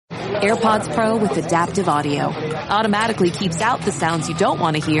AirPods Pro with adaptive audio automatically keeps out the sounds you don't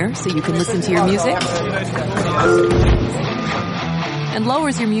want to hear so you can listen to your music, and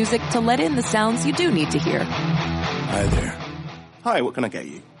lowers your music to let in the sounds you do need to hear. Hi there. Hi, what can I get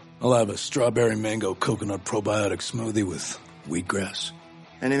you? I'll have a strawberry mango coconut probiotic smoothie with wheatgrass.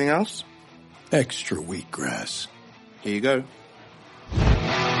 Anything else? Extra wheatgrass. Here you go.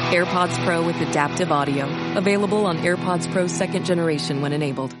 AirPods Pro with adaptive audio. Available on AirPods Pro 2nd generation when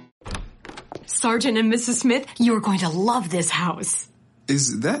enabled. Sergeant and Mrs. Smith, you are going to love this house.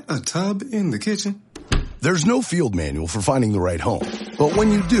 Is that a tub in the kitchen? There's no field manual for finding the right home. But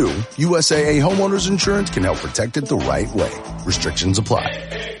when you do, USAA Homeowners Insurance can help protect it the right way. Restrictions apply.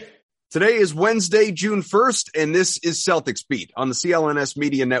 Today is Wednesday, June 1st, and this is Celtics Beat on the CLNS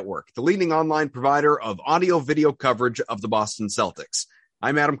Media Network, the leading online provider of audio-video coverage of the Boston Celtics.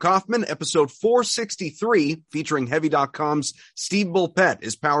 I'm Adam Kaufman. Episode 463, featuring Heavy.com's Steve Bulpett,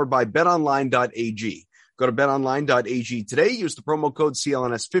 is powered by BetOnline.ag. Go to BetOnline.ag today. Use the promo code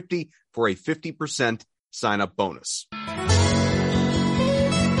CLNS50 for a 50% sign-up bonus.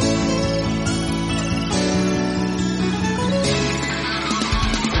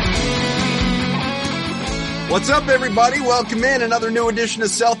 What's up, everybody? Welcome in. Another new edition of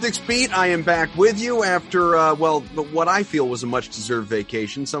Celtics Beat. I am back with you after, what I feel was a much-deserved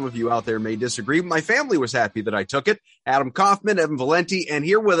vacation. Some of you out there may disagree, but my family was happy that I took it. Adam Kaufman, Evan Valenti, and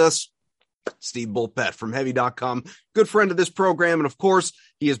here with us, Steve Bulpett from Heavy.com, good friend of this program. And, of course,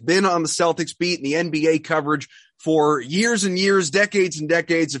 he has been on the Celtics Beat and the NBA coverage for years and years, decades and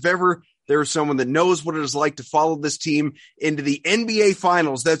decades. If ever there is someone that knows what it is like to follow this team into the NBA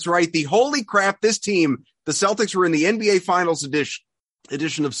Finals, that's right, the holy crap, this team, the Celtics were in the NBA Finals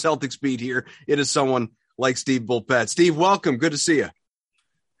edition of Celtics Beat here. It is someone like Steve Bulpett. Steve, welcome. Good to see you.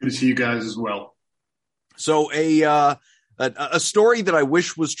 Good to see you guys as well. So a story that I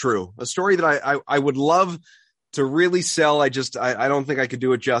wish was true, a story that I would love to really sell. I don't think I could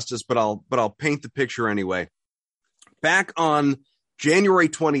do it justice, but I'll paint the picture anyway. Back on January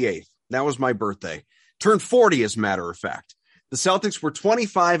 28th, that was my birthday, turned 40 as a matter of fact. The Celtics were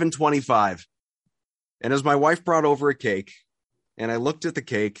 25-25. And as my wife brought over a cake, and I looked at the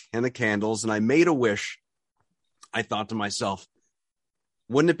cake and the candles, and I made a wish, I thought to myself,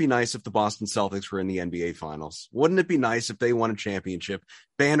 wouldn't it be nice if the Boston Celtics were in the NBA Finals? Wouldn't it be nice if they won a championship?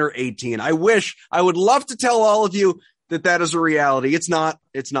 Banner 18. I would love to tell all of you that is a reality. It's not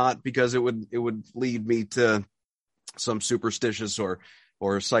because it would lead me to some superstitious or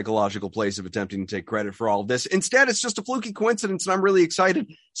psychological place of attempting to take credit for all of this. Instead, it's just a fluky coincidence, and I'm really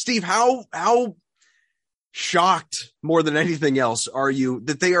excited. Steve, how shocked more than anything else are you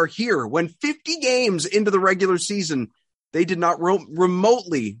that they are here when 50 games into the regular season, they did not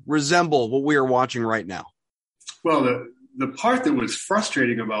remotely resemble what we are watching right now? Well, the part that was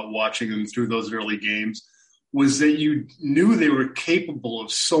frustrating about watching them through those early games was that you knew they were capable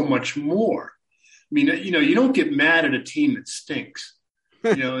of so much more. I mean, you don't get mad at a team that stinks.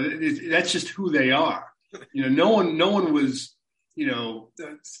 That's just who they are. No one was,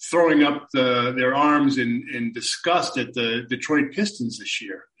 throwing up their arms in disgust at the Detroit Pistons this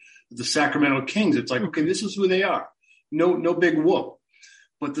year, the Sacramento Kings. It's like, okay, this is who they are. No big whoop.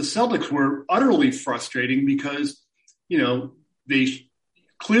 But the Celtics were utterly frustrating because, they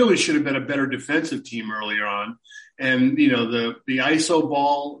clearly should have been a better defensive team earlier on. And, the ISO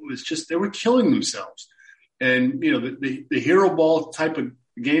ball was just, they were killing themselves. And, the hero ball type of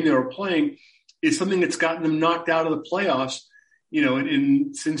game they were playing is something that's gotten them knocked out of the playoffs,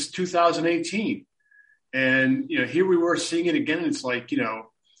 since 2018. And, here we were seeing it again. And it's like,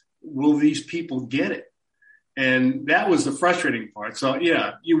 will these people get it? And that was the frustrating part. So,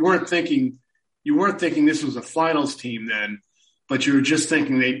 yeah, you weren't thinking this was a finals team then, but you were just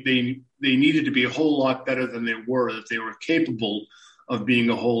thinking they needed to be a whole lot better than they were, that they were capable of being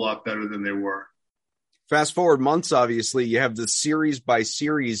a whole lot better than they were. Fast forward months, obviously, you have the series by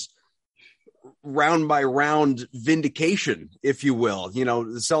series, round by round vindication, if you will. The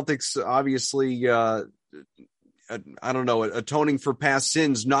Celtics obviously, atoning for past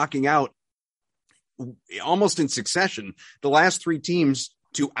sins, knocking out almost in succession the last three teams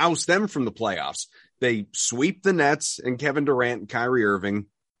to oust them from the playoffs. They sweep the Nets and Kevin Durant and Kyrie Irving.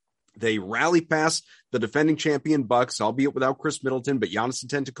 They rally past the defending champion Bucks, albeit without Chris Middleton, but Giannis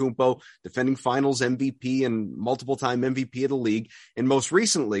Antetokounmpo, defending finals MVP and multiple-time MVP of the league. And most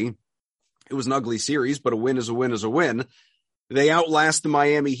recently, it was an ugly series, but a win is a win is a win. They outlast the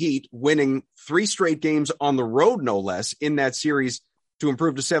Miami Heat, winning 3 straight games on the road, no less, in that series to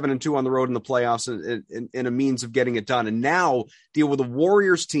improve to 7-2 on the road in the playoffs and a means of getting it done. And now deal with a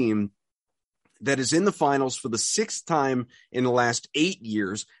Warriors team that is in the finals for the 6th time in the last 8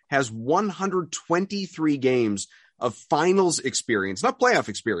 years, has 123 games of finals experience, not playoff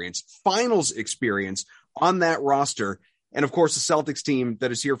experience, finals experience on that roster. And of course, the Celtics team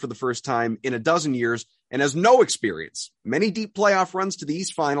that is here for the first time in a dozen years and has no experience, many deep playoff runs to the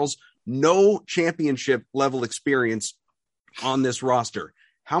East Finals, no championship level experience on this roster.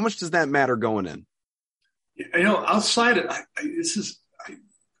 How much does that matter going in? Outside of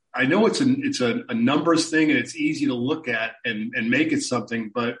I know it's a numbers thing and it's easy to look at and make it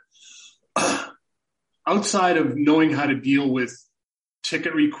something, but outside of knowing how to deal with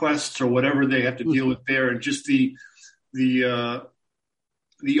ticket requests or whatever they have to deal with there, and just the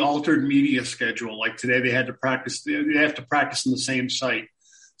altered media schedule, like today they have to practice in the same site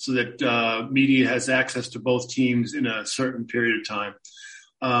so that media has access to both teams in a certain period of time.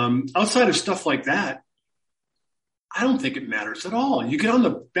 Outside of stuff like that, I don't think it matters at all. You get on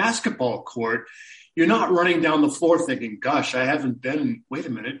the basketball court, you're not running down the floor thinking, gosh, I haven't been, wait a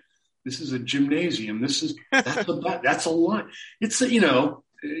minute, this is a gymnasium. That's a lot. It's, I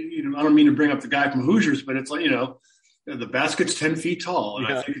don't mean to bring up the guy from Hoosiers, but it's like, the basket's 10 feet tall. And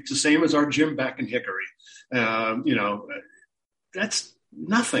I think it's the same as our gym back in Hickory. That's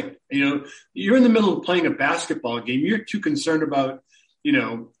nothing. You're in the middle of playing a basketball game. You're too concerned about,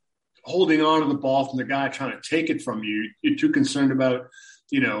 holding on to the ball from the guy trying to take it from you. You're too concerned about,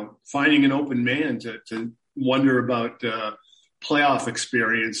 finding an open man to wonder about playoff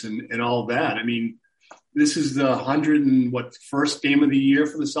experience and all that. I mean, this is the 101st game of the year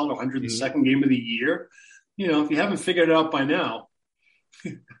for the Celtics, 102nd game of the year. If you haven't figured it out by now,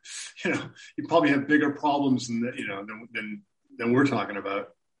 you probably have bigger problems than we're talking about.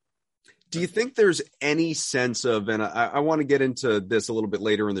 Do you think there's any sense of, and I want to get into this a little bit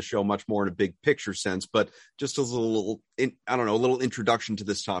later in the show, much more in a big picture sense, but just as a little introduction to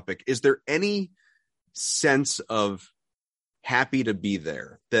this topic. Is there any sense of happy to be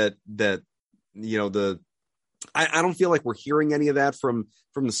there that I don't feel like we're hearing any of that from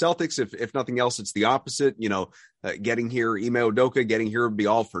the Celtics. If nothing else, it's the opposite. Getting here, Ime Udoka getting here would be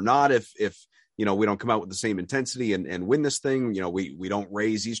all for naught if we don't come out with the same intensity and win this thing. We don't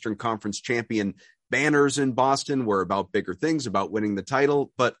raise Eastern Conference champion banners in Boston. We're about bigger things, about winning the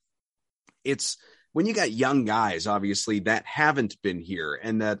title. But it's when you got young guys, obviously, that haven't been here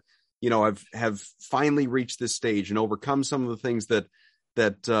and that, have finally reached this stage and overcome some of the things that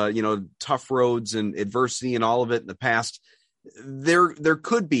tough roads and adversity and all of it in the past. There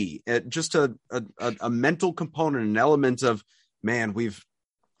could be just a mental component, an element of, man, we've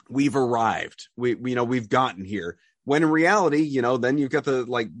arrived. We've gotten here. When in reality, then you've got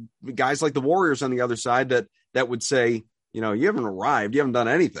the guys like the Warriors on the other side that would say, you haven't arrived. You haven't done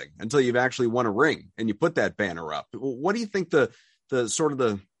anything until you've actually won a ring and you put that banner up. What do you think the sort of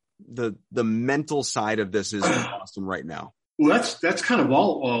the mental side of this is in Boston right now? Well, that's kind of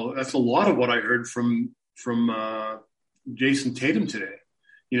all. That's a lot of what I heard from Jason Tatum today.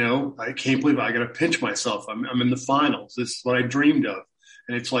 I can't believe I got to pinch myself. I'm in the finals. This is what I dreamed of.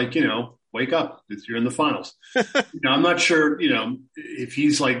 And it's like, wake up. You're in the finals. I'm not sure, if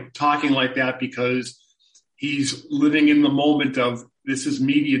he's talking like that because he's living in the moment of this is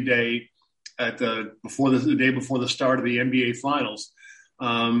media day the day before the start of the NBA finals.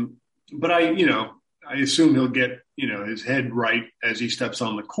 But I assume he'll get, his head right as he steps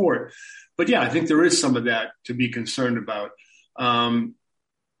on the court. But yeah, I think there is some of that to be concerned about.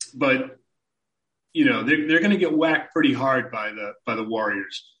 But they're going to get whacked pretty hard by the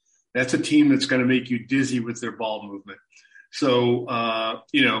Warriors. That's a team that's going to make you dizzy with their ball movement. So,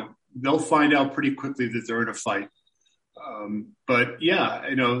 they'll find out pretty quickly that they're in a fight. But yeah,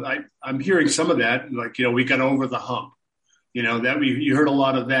 I'm hearing some of that, we got over the hump, you heard a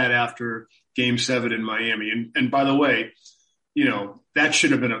lot of that after Game 7 in Miami. And by the way, that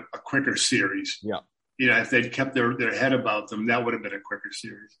should have been a quicker series. Yeah. If they'd kept their head about them, that would have been a quicker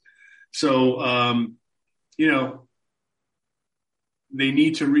series. So, they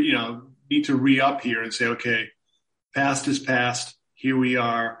need to re-up here and say, okay, past is past. Here we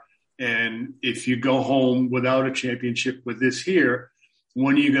are. And if you go home without a championship with this here,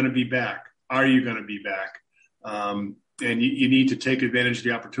 when are you going to be back? Are you going to be back? And you need to take advantage of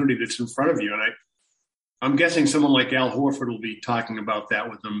the opportunity that's in front of you. And I'm guessing someone like Al Horford will be talking about that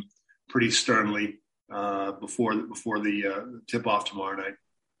with them pretty sternly before the tip-off tomorrow night.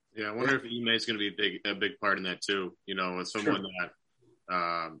 Yeah, I wonder if Ime is going to be a big part in that too. As someone that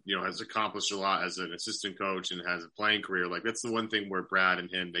has accomplished a lot as an assistant coach and has a playing career. That's the one thing where Brad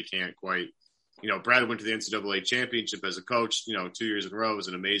and him, they can't quite. Brad went to the NCAA championship as a coach. 2 years in a row was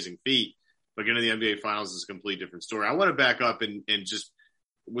an amazing feat. But getting to the NBA Finals is a completely different story. I want to back up and just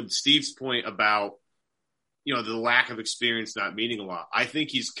with Steve's point about, the lack of experience not meaning a lot, I think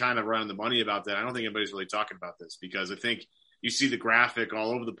he's kind of running the money about that. I don't think anybody's really talking about this because I think you see the graphic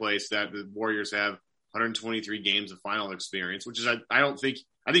all over the place that the Warriors have 123 games of final experience, which is, I think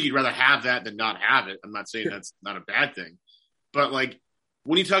you'd rather have that than not have it. I'm not saying that's not a bad thing, but like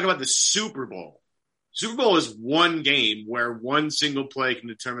when you talk about the Super Bowl is one game where one single play can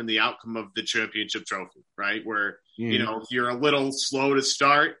determine the outcome of the championship trophy, right? Where, if you're a little slow to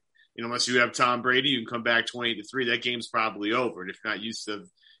start, unless you have Tom Brady, you can come back 28-3. That game's probably over. And if you're not used to,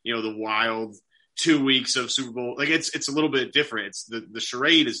 the wild 2 weeks of Super Bowl, like it's a little bit different. It's the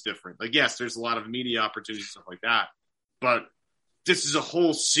charade is different. Like, yes, there's a lot of media opportunities, stuff like that, but this is a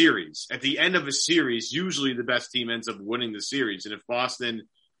whole series. At the end of a series, usually the best team ends up winning the series. And if Boston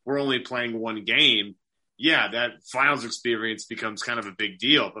were only playing one game, yeah, that finals experience becomes kind of a big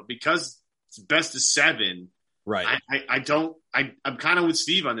deal. But because it's best of 7, right? I'm kind of with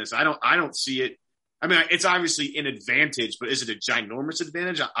Steve on this. I don't see it. I mean, it's obviously an advantage, but is it a ginormous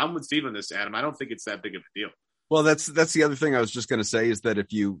advantage? I'm with Steve on this, Adam. I don't think it's that big of a deal. Well, that's the other thing I was just going to say is that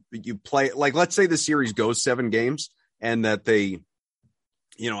if you play, like, let's say the series goes 7 games and that they,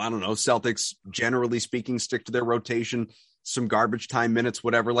 I don't know, Celtics, generally speaking, stick to their rotation, some garbage time minutes,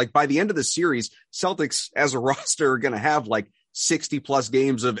 whatever. Like by the end of the series, Celtics as a roster are going to have like 60 plus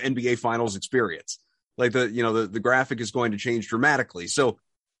games of NBA finals experience. Like the graphic is going to change dramatically. So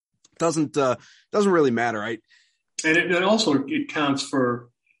it doesn't really matter. Right. And it also counts for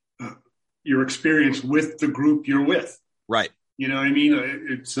your experience with the group you're with. Right. You know what I mean?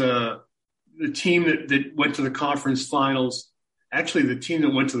 It's the team that went to the conference finals. Actually, the team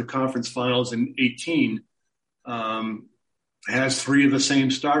that went to the conference finals in 2018 has 3 of the same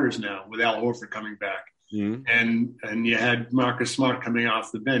starters now with Al Horford coming back. Mm-hmm. And you had Marcus Smart coming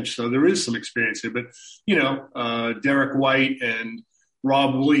off the bench. So there is some experience there. But, Derek White and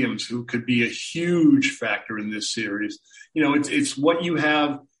Rob Williams, who could be a huge factor in this series. It's what you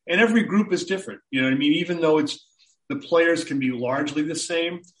have. And every group is different. You know what I mean? Even though the players can be largely the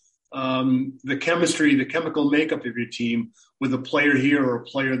same, the chemistry, the chemical makeup of your team with a player here or a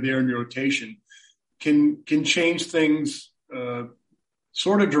player there in your rotation can change things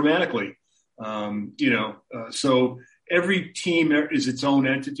sort of dramatically. So every team is its own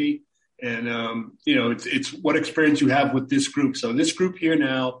entity, and it's what experience you have with this group. So this group here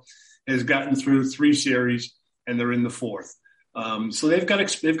now has gotten through 3 series, and they're in the 4th. So they've got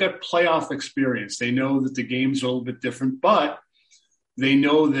playoff experience. They know that the games are a little bit different, but they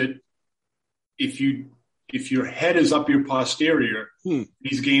know that if your head is up your posterior,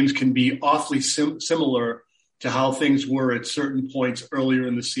 these games can be awfully similar to how things were at certain points earlier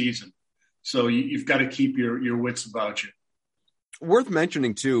in the season. So you've got to keep your wits about you. Worth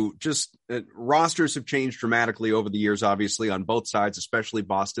mentioning, too, just rosters have changed dramatically over the years, obviously, on both sides, especially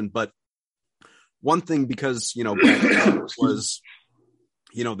Boston. But one thing, because, Brad was,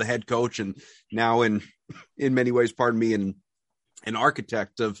 the head coach and now in many ways, pardon me, an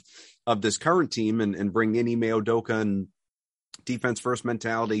architect of this current team and bring in Ime Udoka and defense first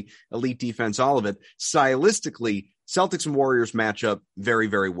mentality, elite defense, all of it. Stylistically, Celtics and Warriors match up very,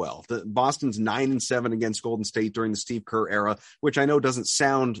 very well. Boston's 9-7 against Golden State during the Steve Kerr era, which I know doesn't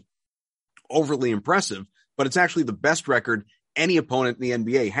sound overly impressive, but it's actually the best record any opponent in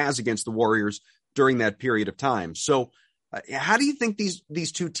the NBA has against the Warriors during that period of time. So how do you think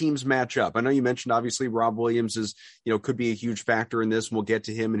these two teams match up? I know you mentioned obviously Rob Williams is, could be a huge factor in this, and we'll get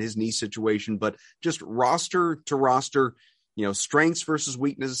to him and his knee situation, but just roster to roster, strengths versus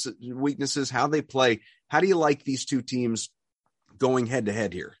weaknesses, how they play. How do you like these two teams going head to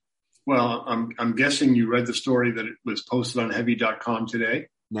head here? Well, I'm guessing you read the story that it was posted on heavy.com today.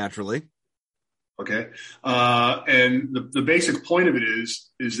 Naturally. Okay. And the basic point of it is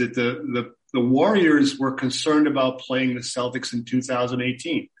that the Warriors were concerned about playing the Celtics in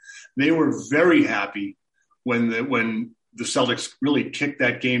 2018. They were very happy when the Celtics really kicked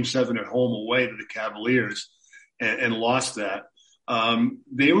that Game 7 at home away to the Cavaliers and lost that.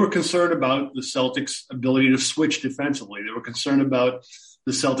 They were concerned about the Celtics' ability to switch defensively. They were concerned about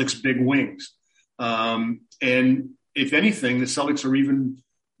the Celtics' big wings. And if anything, the Celtics are even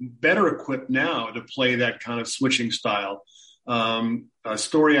better equipped now to play that kind of switching style. A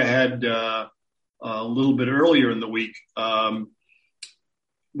story I had a little bit earlier in the week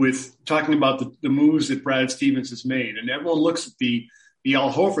with talking about the moves that Brad Stevens has made. And everyone looks at the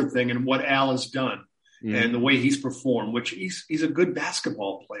Al Horford thing and what Al has done and the way he's performed, which he's a good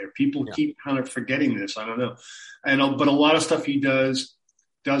basketball player. People keep kind of forgetting this. I don't know. But a lot of stuff he does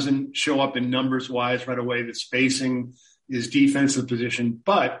doesn't show up in numbers wise right away. The spacing, his defensive position.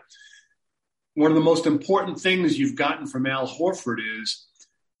 But one of the most important things you've gotten from Al Horford is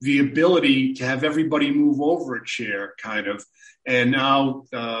the ability to have everybody move over a chair, kind of. And now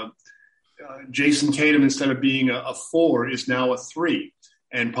Jason Tatum, instead of being a 4, is now a 3,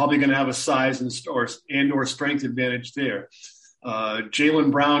 and probably going to have a size and or strength advantage there.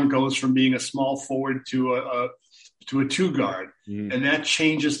 Jaylen Brown goes from being a small forward to a 2 guard, and that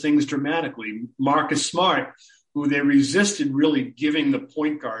changes things dramatically. Marcus Smart, who they resisted really giving the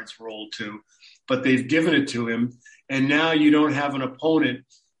point guard's role to, but they've given it to him, and now you don't have an opponent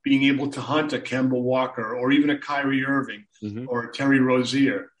being able to hunt a Kemba Walker or even a Kyrie Irving or a Terry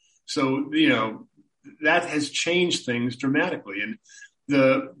Rozier. So, that has changed things dramatically. And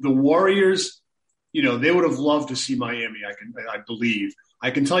the Warriors, they would have loved to see Miami. I believe.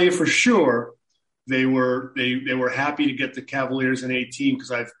 I can tell you for sure they were happy to get the Cavaliers in 18,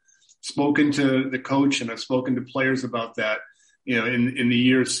 because I've spoken to the coach and I've spoken to players about that, in the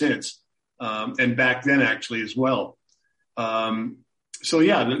years since, and back then actually as well. So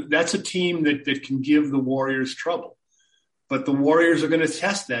yeah, that's a team that can give the Warriors trouble. But the Warriors are going to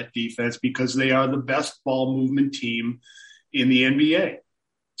test that defense because they are the best ball movement team in the NBA.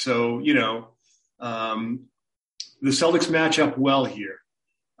 So, the Celtics match up well here.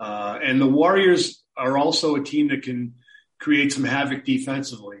 And the Warriors are also a team that can create some havoc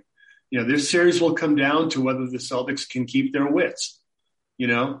defensively. This series will come down to whether the Celtics can keep their wits,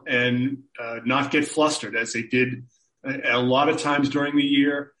 and not get flustered as they did a lot of times during the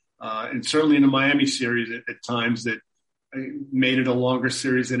year, and certainly in the Miami series at times that made it a longer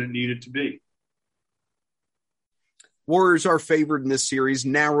series than it needed to be. Warriors are favored in this series,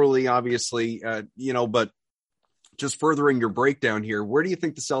 narrowly, obviously, but just furthering your breakdown here, where do you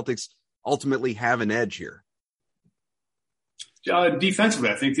think the Celtics ultimately have an edge here? Defensively,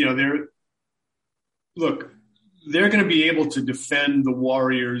 I think, they're going to be able to defend the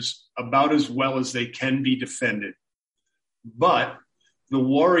Warriors about as well as they can be defended. But the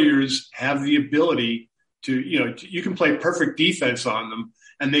Warriors have the ability to, you can play perfect defense on them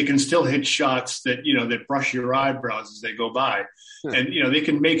and they can still hit shots that, that brush your eyebrows as they go by. And, they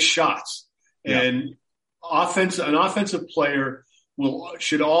can make shots. Yeah. And an offensive player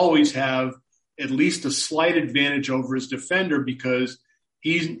should always have at least a slight advantage over his defender, because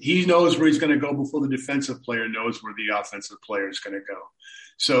he knows where he's going to go before the defensive player knows where the offensive player is going to go.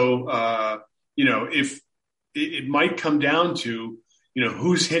 So, if it might come down to,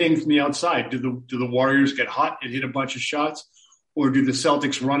 who's hitting from the outside. Do the Warriors get hot and hit a bunch of shots, or do the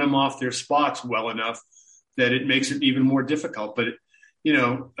Celtics run them off their spots well enough that it makes it even more difficult? But,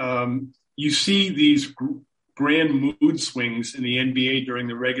 you see these grand mood swings in the NBA during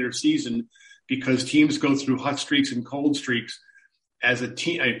the regular season because teams go through hot streaks and cold streaks as a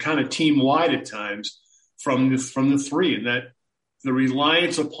team, kind of team wide at times from the three, and that the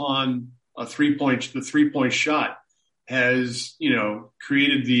reliance upon the 3-point shot has,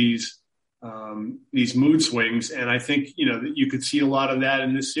 created these mood swings. And I think, that you could see a lot of that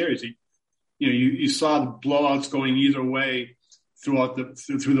in this series. You saw the blowouts going either way through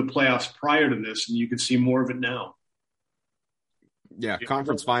the playoffs prior to this, and you could see more of it now. Yeah,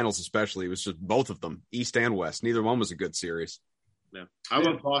 conference finals especially. It was just both of them, East and West. Neither one was a good series. Yeah. How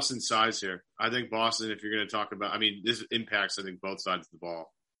about Boston's size here? I think Boston, if you're going to talk about, this impacts, I think, both sides of the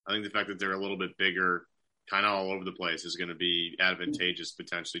ball. I think the fact that they're a little bit bigger, kind of all over the place, is going to be advantageous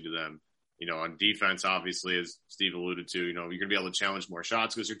potentially to them. On defense, obviously, as Steve alluded to, you're going to be able to challenge more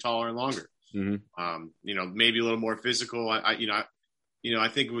shots because you're taller and longer. Mm-hmm. Maybe a little more physical. I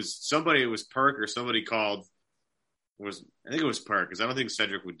think it was Perk or somebody called. I think it was Perk, because I don't think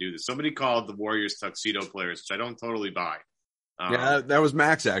Cedric would do this. Somebody called the Warriors tuxedo players, which I don't totally buy. Yeah, that was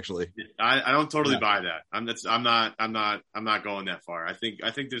Max actually. I don't totally buy that. I'm not going that far. I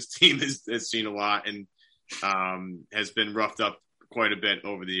think this team has seen a lot and has been roughed up quite a bit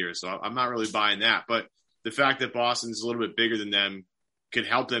over the years. So I'm not really buying that. But the fact that Boston's a little bit bigger than them can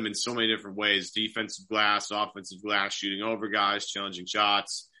help them in so many different ways: defensive glass, offensive glass, shooting over guys, challenging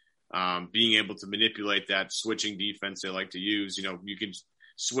shots, being able to manipulate that switching defense they like to use. You can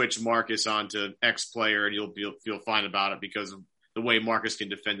switch Marcus onto X player and you'll feel fine about it because of the way Marcus can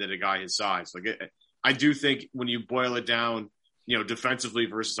defend at a guy his size. I do think when you boil it down, defensively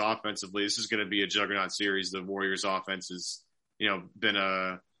versus offensively, this is going to be a juggernaut series. The Warriors offense has, been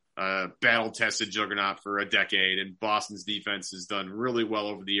a battle-tested juggernaut for a decade, and Boston's defense has done really well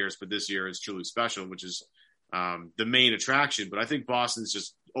over the years, but this year is truly special, which is the main attraction. But I think Boston's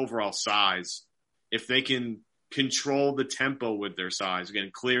just overall size, if they can control the tempo with their size, again,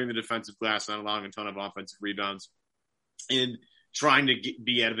 clearing the defensive glass, not allowing a ton of offensive rebounds, and trying to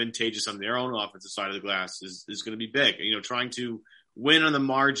be advantageous on their own offensive side of the glass is going to be big. Trying to win on the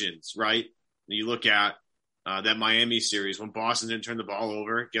margins, right? You look at that Miami series when Boston didn't turn the ball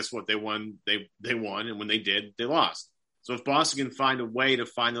over. Guess what? They won. They won, and when they did, they lost. So if Boston can find a way to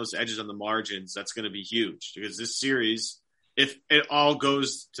find those edges on the margins, that's going to be huge because this series, if it all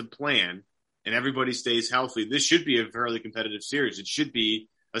goes to plan and everybody stays healthy, this should be a fairly competitive series. It should be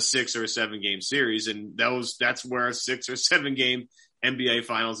a 6 or a 7 game series, and that's where a 6 or 7 game NBA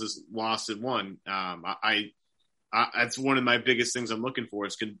Finals is lost and won. That's one of my biggest things I'm looking for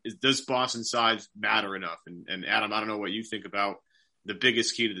is does Boston size matter enough? And Adam, I don't know what you think about the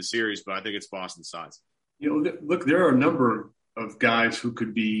biggest key to the series, but I think it's Boston size. Look, there are a number of guys who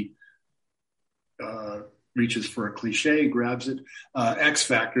could be reaches for a cliche, grabs it, X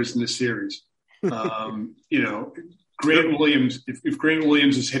factors in the series. Grant Williams, if Grant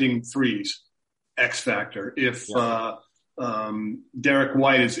Williams is hitting threes, X factor. If Derek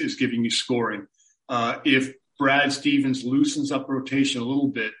White is giving you scoring, if Brad Stevens loosens up rotation a little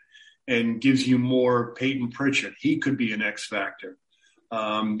bit and gives you more Peyton Pritchard, he could be an X factor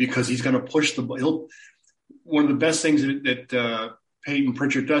because he's going to push the ball. One of the best things that Peyton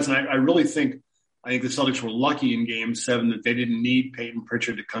Pritchard does, and I really think the Celtics were lucky in Game 7 that they didn't need Peyton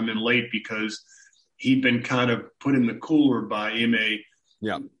Pritchard to come in late because he'd been kind of put in the cooler by Ime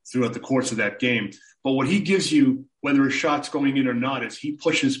throughout the course of that game. But what he gives you, whether a shot's going in or not, is he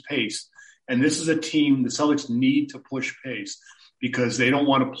pushes pace. And this is a team, the Celtics need to push pace because they don't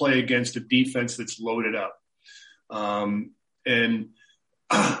want to play against a defense that's loaded up. And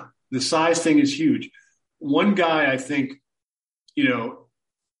the size thing is huge. One guy I think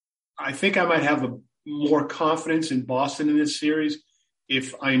I might have a more confidence in Boston in this series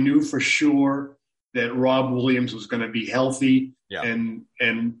if I knew for sure that Rob Williams was going to be healthy and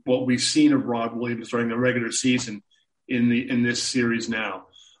what we've seen of Rob Williams during the regular season in this series now.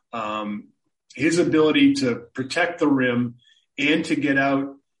 His ability to protect the rim and to get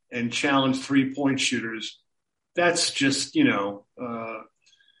out and challenge 3-point shooters, that's just,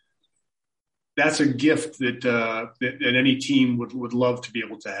 that's a gift that any team would love to be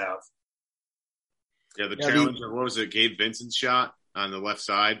able to have. Yeah, the challenge of, what was it, Gabe Vincent's shot on the left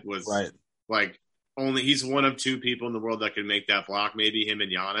side was he's one of 2 people in the world that can make that block, maybe him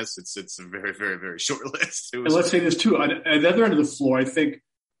and Giannis. It's a very, very, very short list. And let's say this too, at the other end of the floor, I think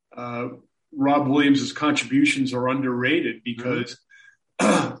Rob Williams' contributions are underrated because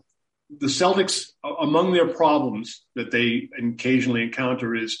the Celtics, among their problems that they occasionally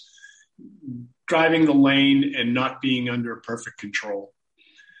encounter is driving the lane and not being under perfect control.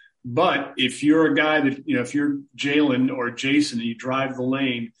 But if you're a guy that, if you're Jalen or Jason and you drive the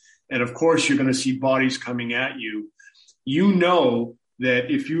lane, and of course you're going to see bodies coming at you,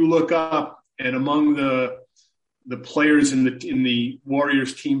 that if you look up and among the players in the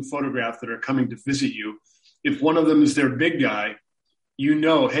Warriors team photograph that are coming to visit you, if one of them is their big guy,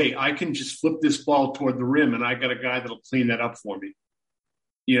 hey, I can just flip this ball toward the rim and I got a guy that'll clean that up for me.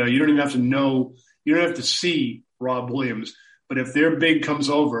 You don't even have to know, you don't have to see Rob Williams, but if their big comes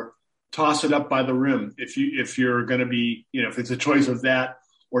over, toss it up by the rim. If you're going to be, if it's a choice of that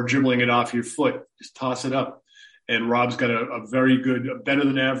or dribbling it off your foot, just toss it up. And Rob's got a very good, a better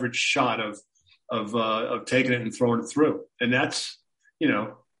than average shot of taking it and throwing it through. And that's,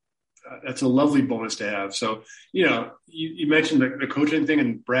 that's a lovely bonus to have. So, you mentioned the coaching thing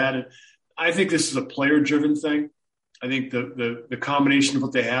and Brad, I think this is a player driven thing. I think the combination of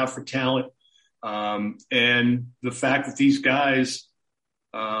what they have for talent and the fact that these guys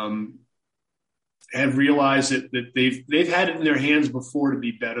have realized that they've had it in their hands before to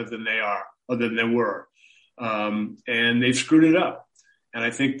be better than they are or than they were. And they've screwed it up. And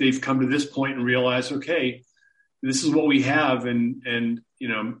I think they've come to this point and realized, okay, this is what we have. And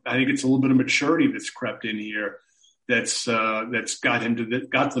I think it's a little bit of maturity that's crept in here that's got them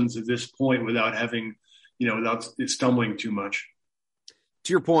to this point without having, without stumbling too much.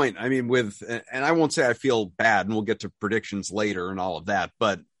 To your point, I mean, and I won't say I feel bad, and we'll get to predictions later and all of that,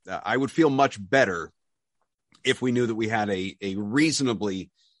 but I would feel much better if we knew that we had a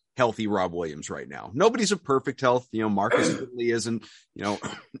reasonably healthy Rob Williams right now. Nobody's a perfect health. Marcus certainly isn't,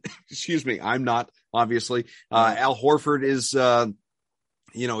 excuse me. I'm not, obviously. Al Horford is,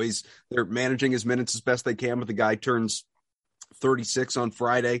 they're managing his minutes as best they can, but the guy turns 36 on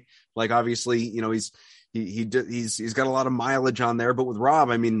Friday. Like, obviously, he's got a lot of mileage on there, but with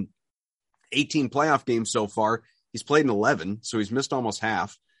Rob, 18 playoff games so far. He's played in 11, so he's missed almost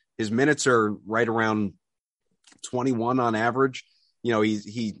half. His minutes are right around 21 on average.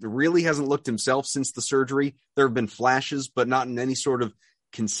 He really hasn't looked himself since the surgery. There have been flashes, but not in any sort of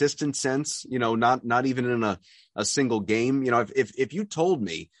consistent sense, not even in a single game. If you told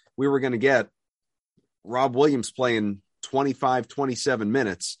me we were going to get Rob Williams playing 25, 27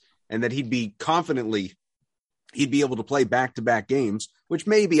 minutes and that he'd be confidently he'd be able to play back-to-back games, which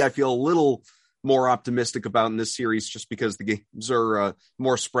maybe I feel a little more optimistic about in this series just because the games are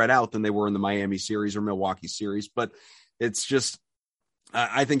more spread out than they were in the Miami series or Milwaukee series. But it's just,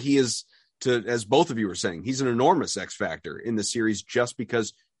 I think he is, as both of you were saying, he's an enormous X factor in the series just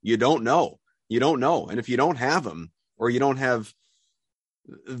because you don't know. You don't know. And if you don't have him, or you don't have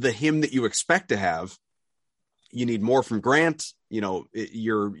him that you expect to have, you need more from Grant.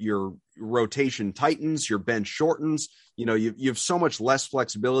 Your rotation tightens, your bench shortens. You have so much less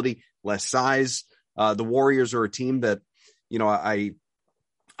flexibility, less size. The Warriors are a team that,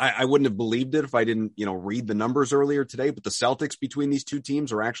 I wouldn't have believed it if I didn't, read the numbers earlier today, but the Celtics between these two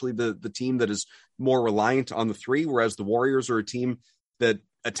teams are actually the team that is more reliant on the three, whereas the Warriors are a team that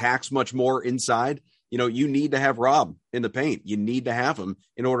attacks much more inside. You need to have Rob in the paint. You need to have him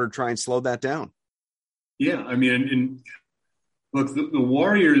in order to try and slow that down. Yeah. I mean, look, the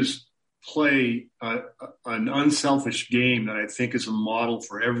Warriors play an unselfish game that I think is a model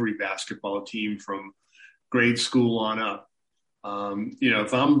for every basketball team from grade school on up.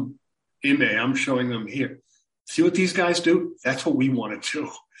 If I'm Ime, I'm showing them here. See what these guys do? That's what we want to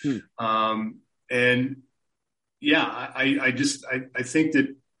do. And yeah, I think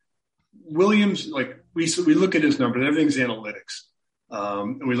that Williams, like we look at his numbers, everything's analytics.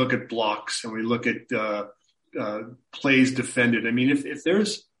 And we look at blocks and we look at plays defended. I mean, if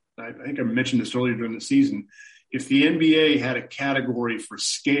there's, I think I mentioned this earlier during the season, if the NBA had a category for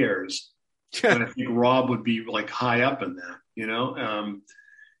scares, then I think Rob would be like high up in that,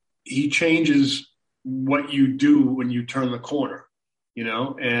 he changes what you do when you turn the corner,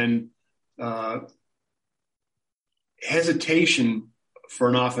 and hesitation for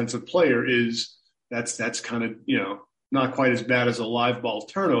an offensive player that's kind of, not quite as bad as a live ball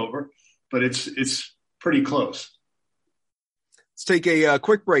turnover, but it's pretty close. Let's take a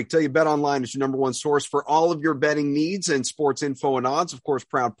quick break. Tell you BetOnline is your number one source for all of your betting needs and sports info and odds. Of course,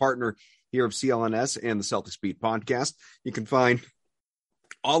 proud partner here of CLNS and the Celtics Beat podcast. You can find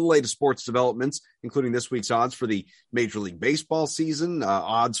all the latest sports developments, including this week's odds for the Major League Baseball season,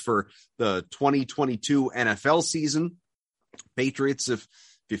 odds for the 2022 NFL season. Patriots, if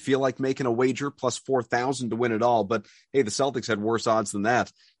you feel like making a wager, plus 4,000 to win it all. But hey, the Celtics had worse odds than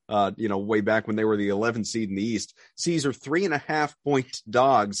that, way back when they were the 11th seed in the East. C's are 3.5-point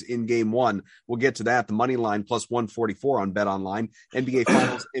dogs in game one. We'll get to that. The money line plus 144 on BetOnline. NBA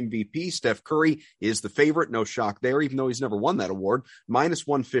Finals MVP Steph Curry is the favorite. No shock there, even though he's never won that award. Minus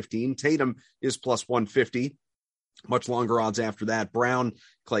 115. Tatum is plus 150. Much longer odds after that. Brown,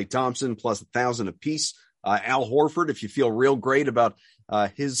 Klay Thompson plus 1,000 apiece. Al Horford, if you feel real great about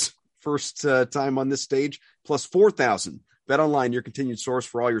his first time on this stage, plus 4,000. BetOnline, your continued source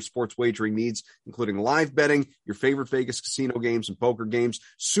for all your sports wagering needs, including live betting, your favorite Vegas casino games and poker games.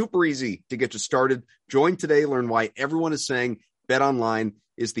 Super easy to get you started. Join today. Learn why everyone is saying BetOnline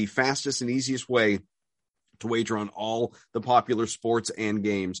is the fastest and easiest way to wager on all the popular sports and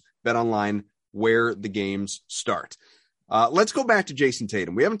games. BetOnline, where the games start. Let's go back to Jason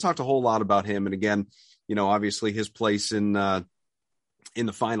Tatum. We haven't talked a whole lot about him. And again, obviously his place in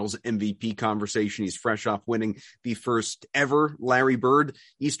the finals MVP conversation. He's fresh off winning the first ever Larry Bird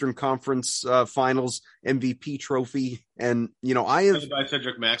Eastern Conference Finals MVP trophy. And, I have by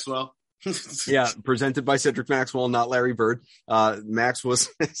Cedric Maxwell. Yeah, presented by Cedric Maxwell, not Larry Bird. Max was,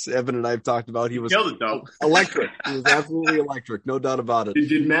 as Evan and I have talked about, he was killed it, though. Electric. He was absolutely electric, no doubt about it.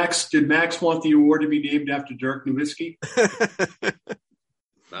 Did Max want the award to be named after Dirk Nowitzki?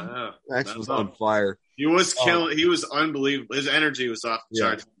 Max was on fire. He was killing. He was unbelievable. His energy was off the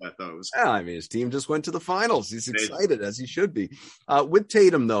charts. His team just went to the finals. He's excited, as he should be. With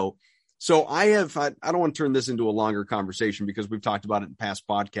Tatum, though, so I don't want to turn this into a longer conversation because we've talked about it in past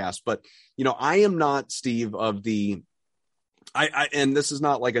podcasts, but, I am not, Steve, of the and this is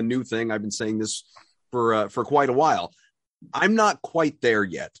not like a new thing. I've been saying this for quite a while. I'm not quite there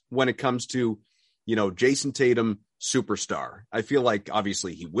yet when it comes to, Jason Tatum, superstar. I feel like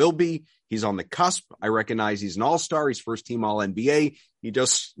obviously he will be. He's on the cusp. I recognize he's an all-star. He's first team All-NBA. He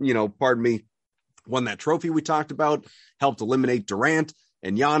just, won that trophy we talked about, helped eliminate Durant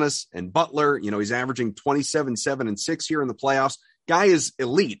and Giannis and Butler. He's averaging 27, 7, and 6 here in the playoffs. Guy is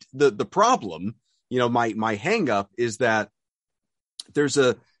elite. The problem, my hang up is that there's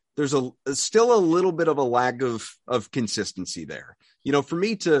still a little bit of a lack of consistency there. For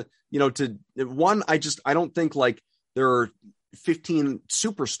me to one, I don't think like there are 15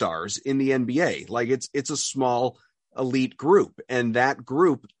 superstars in the NBA. Like it's a small elite group, and that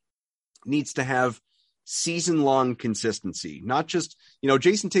group needs to have season-long consistency. Not just,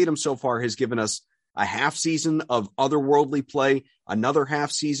 Jason Tatum so far has given us a half season of otherworldly play, another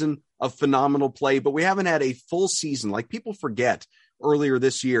half season of phenomenal play, but we haven't had a full season. Like, people forget earlier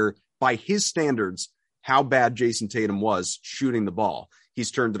this year, by his standards, how bad Jason Tatum was shooting the ball.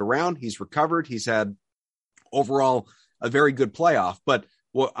 He's turned it around. He's recovered. He's had overall a very good playoff. But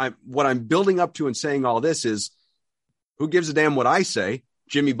what I'm building up to and saying all this is, who gives a damn what I say?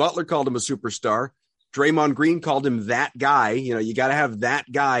 Jimmy Butler called him a superstar. Draymond Green called him that guy. You know, you got to have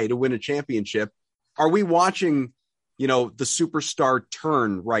that guy to win a championship. Are we watching, you know, the superstar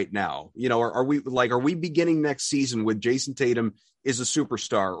turn right now? You know, are we beginning next season with Jason Tatum is a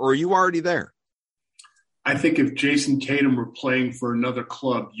superstar, or are you already there? I think if Jason Tatum were playing for another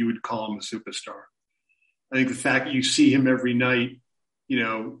club, you would call him a superstar. I think the fact that you see him every night, you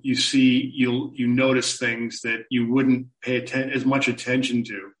know, you notice things that you wouldn't pay as much attention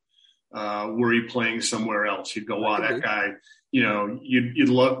to were he playing somewhere else. You'd go, wow, that guy, you know, you'd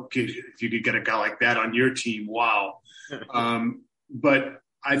love if you could get a guy like that on your team. Wow. But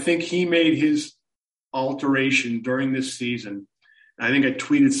I think he made his alteration during this season. I think I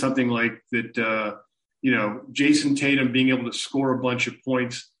tweeted something like that, you know, Jason Tatum being able to score a bunch of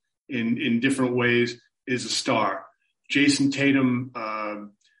points in different ways is a star. Jason Tatum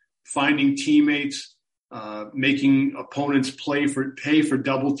finding teammates, making opponents pay for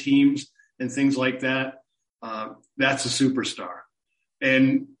double teams and things like that. That's a superstar.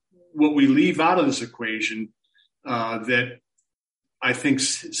 And what we leave out of this equation that I think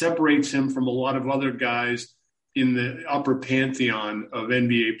separates him from a lot of other guys in the upper pantheon of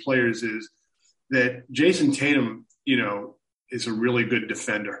NBA players is that Jason Tatum, you know, is a really good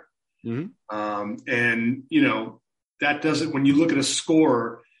defender. Mm-hmm. And, you know, that doesn't, when you look at a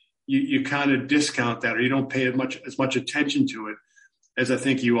scorer, you kind of discount that, or you don't pay as much attention to it as I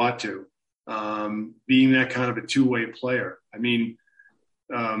think you ought to, being that kind of a two-way player. I mean,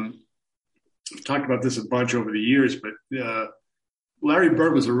 I've talked about this a bunch over the years, but Larry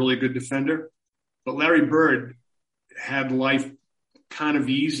Bird was a really good defender, but Larry Bird had life kind of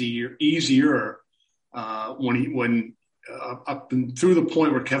easier when up and through the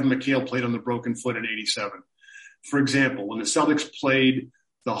point where Kevin McHale played on the broken foot in '87. For example, when the Celtics played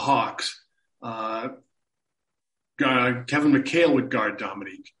the Hawks, Kevin McHale would guard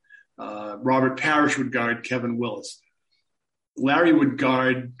Dominique. Robert Parrish would guard Kevin Willis. Larry would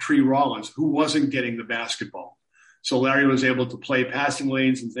guard Tree Rollins, who wasn't getting the basketball. So Larry was able to play passing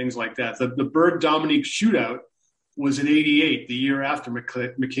lanes and things like that. The Bird-Dominique shootout was in '88, the year after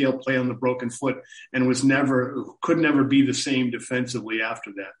McHale played on the broken foot, and could never be the same defensively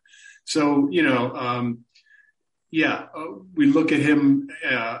after that. So, you know, we look at him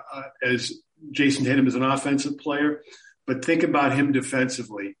as Jason Tatum as an offensive player, but think about him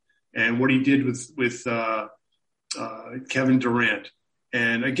defensively and what he did with Kevin Durant.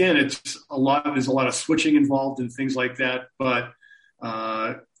 And again, there's a lot of switching involved and things like that. But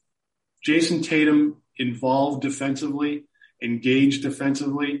Jason Tatum involved defensively, engaged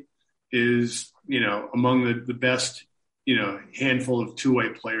defensively, is, you know, among the best, you know, handful of two-way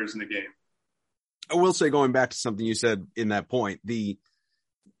players in the game. I will say, going back to something you said in that point, the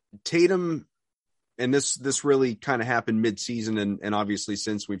Tatum, and this really kind of happened mid-season, and obviously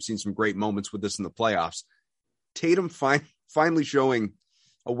since we've seen some great moments with this in the playoffs, Tatum finally showing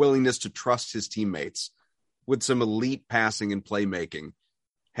a willingness to trust his teammates with some elite passing and playmaking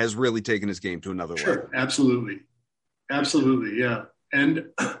has really taken his game to another level. Absolutely. Yeah. And,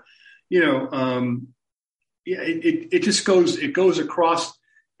 you know, it goes across.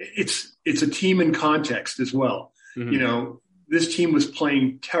 It's a team in context as well. Mm-hmm. You know, this team was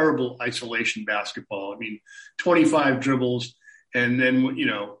playing terrible isolation basketball. I mean, 25 dribbles. And then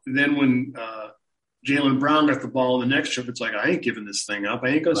when Jaylen Brown got the ball in the next trip, it's like, I ain't giving this thing up. I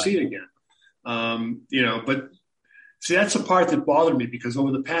ain't going to see it again. You know, but see, that's the part that bothered me, because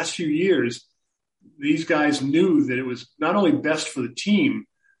over the past few years, these guys knew that it was not only best for the team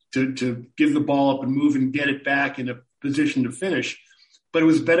to give the ball up and move and get it back in a position to finish, but it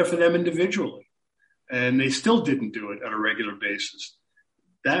was better for them individually. And they still didn't do it on a regular basis.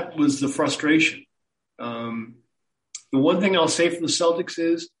 That was the frustration. The one thing I'll say for the Celtics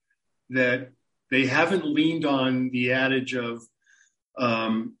is that they haven't leaned on the adage of,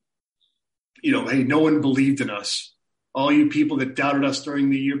 you know, hey, no one believed in us. All you people that doubted us during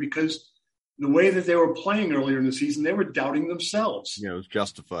the year, because the way that they were playing earlier in the season, they were doubting themselves. Yeah, it was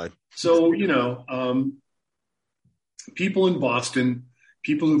justified. So, you know, people in Boston,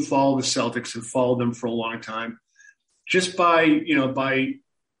 people who follow the Celtics have followed them for a long time. Just by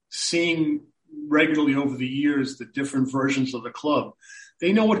seeing regularly over the years the different versions of the club,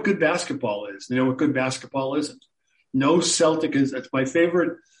 they know what good basketball is. They know what good basketball isn't. No Celtic is – that's my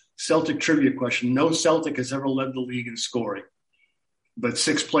favorite Celtic trivia question. No Celtic has ever led the league in scoring. but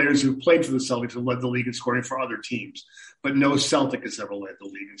 6 players who played for the Celtics have led the league in scoring for other teams. But no Celtic has ever led the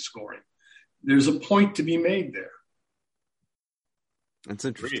league in scoring. There's a point to be made there. That's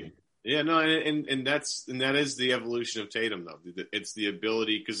interesting. Yeah, no, and that is the evolution of Tatum, though. It's the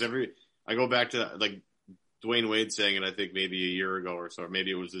ability, because I go back to like Dwayne Wade saying it, I think maybe a year ago or so, or maybe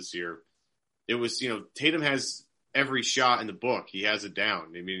it was this year. It was, Tatum has every shot in the book. He has it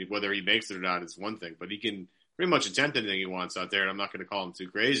down. I mean, whether he makes it or not is one thing, but he can pretty much attempt anything he wants out there, and I'm not going to call him too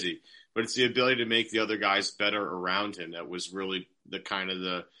crazy. But it's the ability to make the other guys better around him that was really the kind of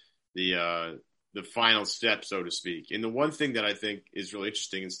the final step, so to speak. And the one thing that I think is really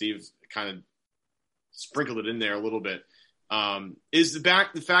interesting, and Steve kind of sprinkled it in there a little bit, is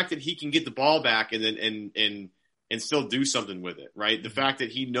the fact that he can get the ball back and then and still do something with it, right? The fact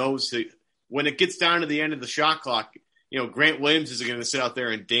that he knows that when it gets down to the end of the shot clock, Grant Williams isn't going to sit out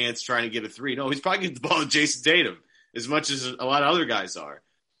there and dance trying to get a 3. No, he's probably getting the ball to Jason Tatum as much as a lot of other guys are.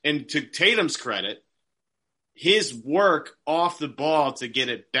 And to Tatum's credit, his work off the ball to get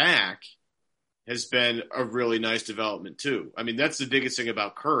it back has been a really nice development too. I mean, that's the biggest thing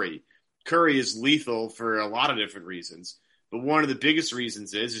about Curry. Curry is lethal for a lot of different reasons, but one of the biggest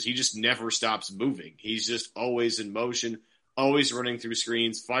reasons is he just never stops moving. He's just always in motion, always running through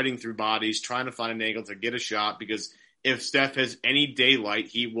screens, fighting through bodies, trying to find an angle to get a shot, because if Steph has any daylight,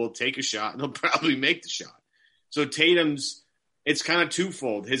 he will take a shot and he'll probably make the shot. So Tatum's, it's kind of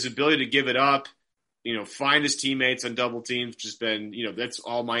twofold. His ability to give it up, find his teammates on double teams, just been, that's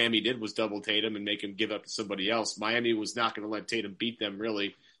all Miami did was double Tatum and make him give up to somebody else. Miami was not going to let Tatum beat them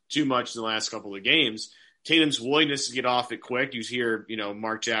really too much in the last couple of games. Tatum's willingness to get off it quick. You hear,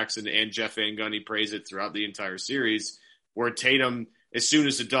 Mark Jackson and Jeff Van Gundy praise it throughout the entire series, where Tatum, as soon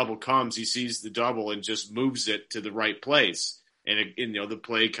as the double comes, he sees the double and just moves it to the right place. And the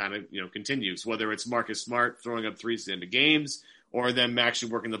play kind of, continues, whether it's Marcus Smart throwing up threes at the end of games or them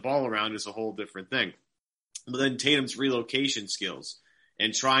actually working the ball around is a whole different thing. But then Tatum's relocation skills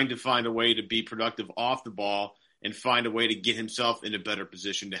and trying to find a way to be productive off the ball and find a way to get himself in a better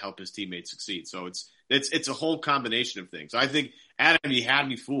position to help his teammates succeed. So it's a whole combination of things. I think, Adam, you had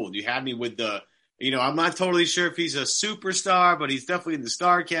me fooled. You had me with the, I'm not totally sure if he's a superstar, but he's definitely in the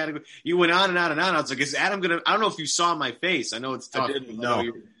star category. You went on and on and on. I was like, is Adam going to – I don't know if you saw my face. I know it's tough. I didn't know.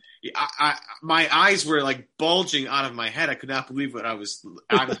 My eyes were like bulging out of my head. I could not believe what I was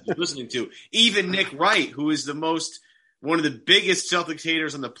listening to. Even Nick Wright, who is one of the biggest Celtics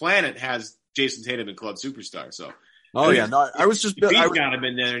haters on the planet, has Jason Tatum in club superstar. So, I was just he's got him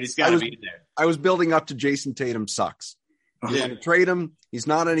in there, and he's got to be in there. I was building up to Jason Tatum sucks. You want to trade him? He's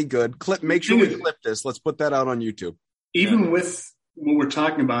not any good. Make sure we clip this. Let's put that out on YouTube. Even with what we're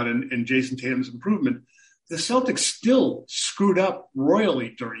talking about in Jason Tatum's improvement, the Celtics still screwed up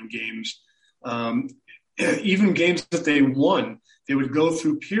royally during games. Even games that they won, they would go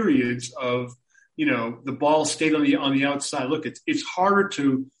through periods of, the ball stayed on the outside. Look, it's harder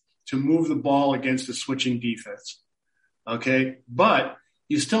to move the ball against a switching defense. Okay. But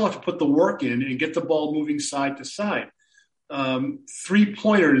you still have to put the work in and get the ball moving side to side.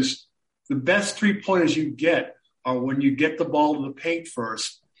 3-pointers, the best 3-pointers you get are when you get the ball to the paint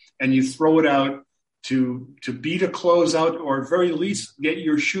first and you throw it out to beat a closeout, or at very least get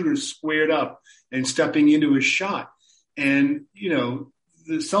your shooters squared up and stepping into a shot. And,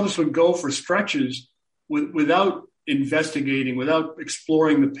 the Celtics would go for stretches without investigating, without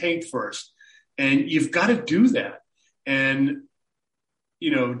exploring the paint first. And you've got to do that. And,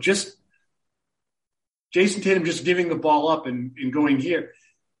 just Jason Tatum just giving the ball up and going here,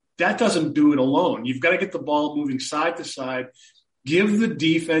 that doesn't do it alone. You've got to get the ball moving side to side, give the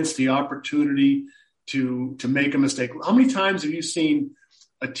defense the opportunity to make a mistake. How many times have you seen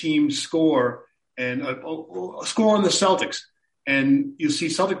a team score and score on the Celtics, and you see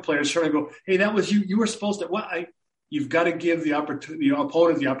Celtic players trying to go, hey, that was you. You were supposed to. What? You've got to give the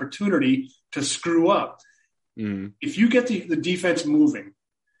opponent the opportunity to screw up. Mm-hmm. If you get the defense moving,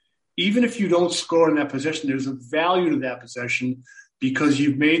 even if you don't score in that possession, there's a value to that possession because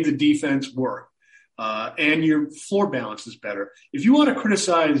you've made the defense work, and your floor balance is better. If you want to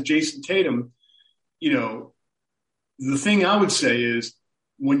criticize Jason Tatum, the thing I would say is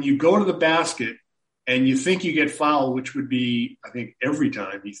when you go to the basket and you think you get fouled, which would be, I think, every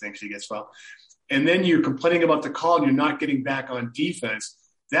time he thinks he gets fouled, and then you're complaining about the call and you're not getting back on defense,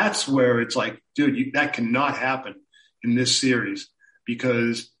 that's where it's like, dude, that cannot happen in this series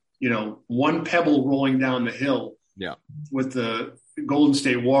because, one pebble rolling down the hill with the Golden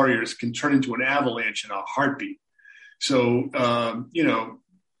State Warriors can turn into an avalanche in a heartbeat. So,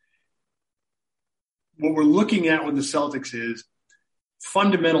 what we're looking at with the Celtics is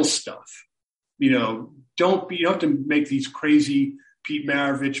fundamental stuff. You don't have to make these crazy Pete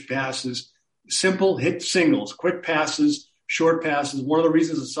Maravich passes, simple hit singles, quick passes, short passes. One of the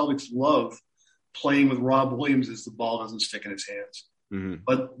reasons the Celtics love playing with Rob Williams is the ball doesn't stick in his hands. Mm-hmm.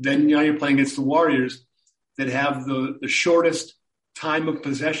 But then now you're playing against the Warriors that have the shortest time of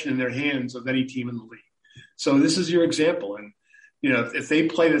possession in their hands of any team in the league. So this is your example. And, if they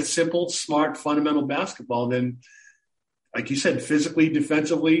play the simple, smart, fundamental basketball, then, like you said, physically,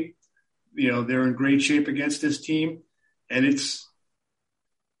 defensively, they're in great shape against this team. And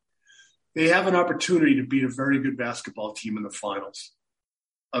they have an opportunity to beat a very good basketball team in the finals,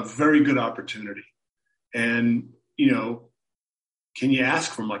 a very good opportunity. And, can you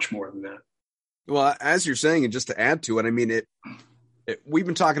ask for much more than that? Well, as you're saying, and just to add to it, I mean, we've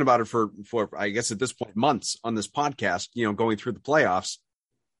been talking about it for, I guess at this point, months on this podcast, going through the playoffs.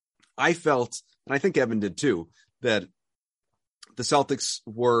 I felt, and I think Evan did too, that the Celtics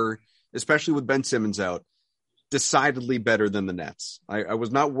were, especially with Ben Simmons out, decidedly better than the Nets. I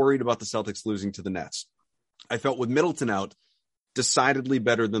was not worried about the Celtics losing to the Nets. I felt with Middleton out, decidedly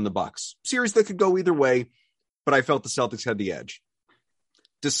better than the Bucks. Series that could go either way, but I felt the Celtics had the edge.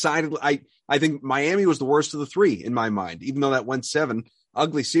 Decidedly, I think Miami was the worst of the three in my mind, even though that went 7,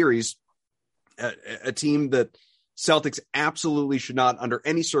 ugly series, a team that Celtics absolutely should not under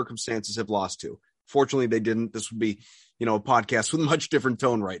any circumstances have lost to. Fortunately, they didn't. This would be, a podcast with a much different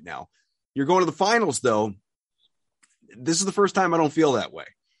tone right now. You're going to the finals though. This is the first time I don't feel that way.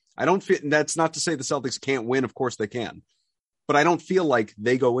 I don't feel, that's not to say the Celtics can't win. Of course they can, but I don't feel like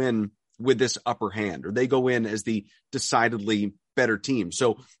they go in with this upper hand or they go in as the decidedly better team.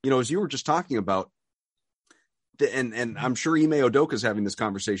 So, as you were just talking about, and I'm sure Ime Udoka is having this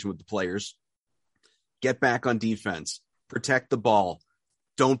conversation with the players, get back on defense, protect the ball,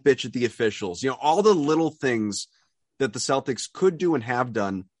 don't bitch at the officials, all the little things that the Celtics could do and have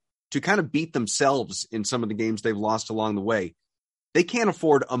done to kind of beat themselves in some of the games they've lost along the way. They can't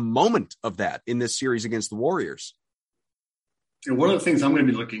afford a moment of that in this series against the Warriors. And one of the things I'm going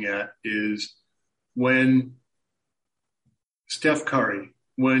to be looking at is when Steph Curry,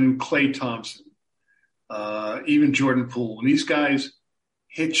 when Klay Thompson, even Jordan Poole, when these guys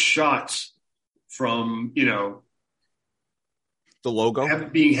hit shots from, the logo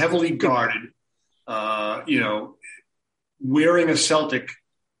being heavily guarded, wearing a Celtic,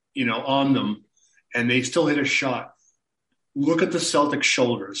 on them, and they still hit a shot. Look at the Celtic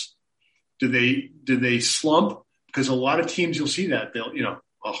shoulders. Do they slump? Because a lot of teams, you'll see that they'll,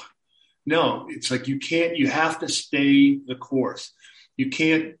 no, it's like you have to stay the course. You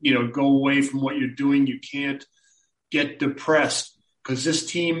can't, go away from what you're doing. You can't get depressed because this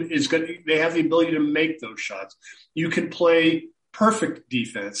team is good. They have the ability to make those shots. You can play perfect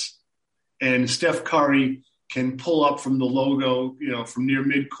defense and Steph Curry can pull up from the logo, from near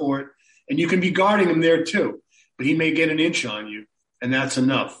midcourt, and you can be guarding him there too, but he may get an inch on you, and that's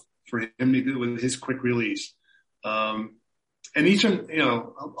enough for him to do with his quick release. And each,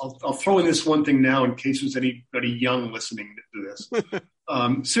 I'll throw in this one thing now in case there's anybody young listening to this.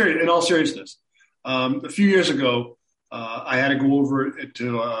 In all seriousness, a few years ago, I had to go over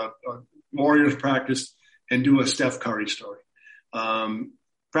to a Warriors practice and do a Steph Curry story.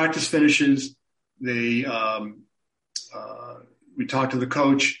 Practice finishes. We talked to the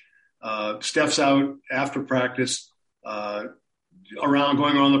coach. Steph's out after practice, going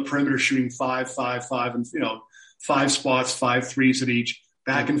around the perimeter, shooting 5, and 5 spots, 5 threes at each,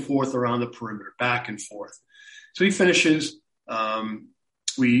 back and forth around the perimeter, back and forth. So he finishes.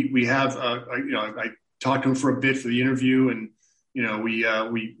 We have, I talked to him for a bit for the interview, and we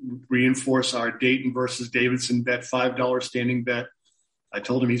reinforce our Dayton versus Davidson bet, $5 standing bet. I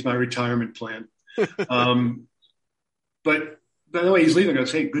told him he's my retirement plan. But by the way, he's leaving. I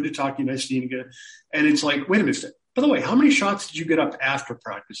goes, hey, good to talk to you. Nice seeing you again. And it's like, wait a minute. By the way, how many shots did you get up after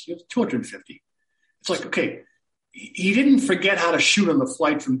practice? 250. It's like, okay, he didn't forget how to shoot on the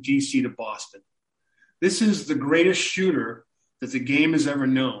flight from DC to Boston. This is the greatest shooter that the game has ever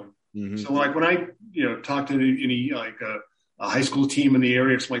known. Mm-hmm. So like when I, talk to any a high school team in the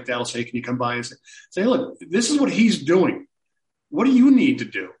area or something like that, I'll say, can you come by and say, look, this is what he's doing. What do you need to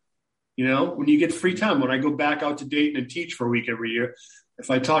do? When you get free time, when I go back out to Dayton and teach for a week every year, if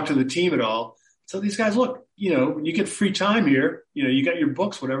I talk to the team at all, tell these guys, look, when you get free time here, you got your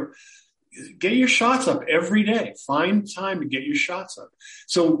books, whatever, get your shots up every day. Find time to get your shots up.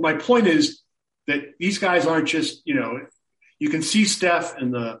 So my point is that these guys aren't just, you can see Steph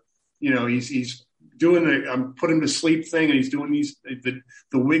and he's doing the put him to sleep thing, and he's doing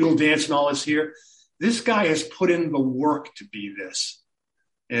the wiggle dance and all this here. This guy has put in the work to be this.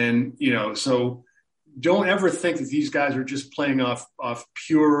 And, so don't ever think that these guys are just playing off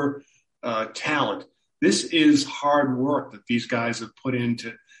pure talent. this is hard work that these guys have put in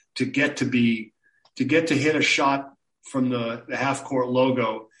to get to hit a shot from the half court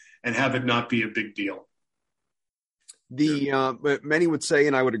logo and have it not be a big deal. Many would say,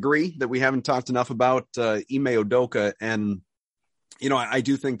 and I would agree, that we haven't talked enough about Ime Udoka. And, I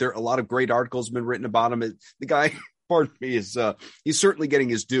do think there are a lot of great articles have been written about him. The guy, pardon me, he's certainly getting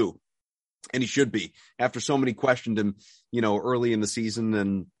his due, and he should be, after so many questioned him, early in the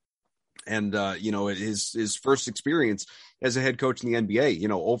season and his first experience as a head coach in the NBA,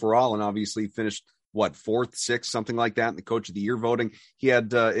 overall, and obviously finished fourth, sixth, something like that in the coach of the year voting. He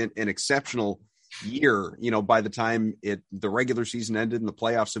had an exceptional year, by the time the regular season ended, and the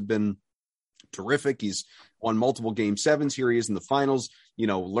playoffs have been terrific. He's won multiple game sevens. Here he is in the finals,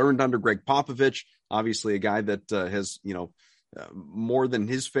 learned under Greg Popovich, obviously a guy that has, more than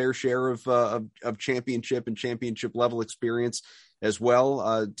his fair share of championship and championship level experience as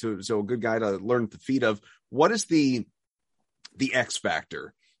well. So a good guy to learn at the feet of. What is the X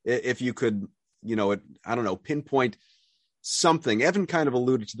factor? If you could, pinpoint something. Evan kind of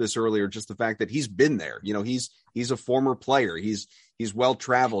alluded to this earlier, just the fact that he's been there. He's a former player. He's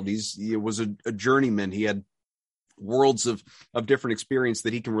well-traveled. He was a journeyman. He had worlds of different experience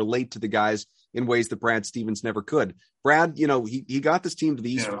that he can relate to the guys in ways that Brad Stevens never could. Brad, he got this team to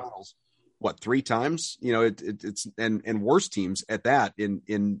the East Finals, 3 times? It's and worse teams at that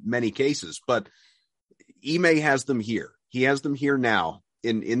in many cases. But Ime has them here. He has them here now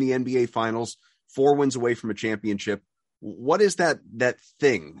in the NBA Finals, 4 wins away from a championship. What is that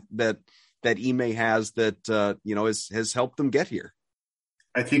thing that Ime has that has helped them get here?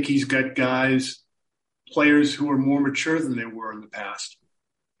 I think he's got players who are more mature than they were in the past,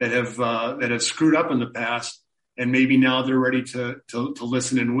 that have screwed up in the past, and maybe now they're ready to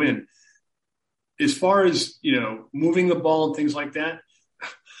listen and win. As far as moving the ball and things like that,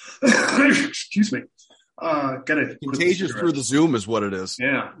 excuse me. Contagious through the Zoom is what it is.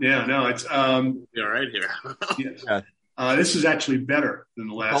 Yeah. No, it's you're right here. Yeah. This is actually better than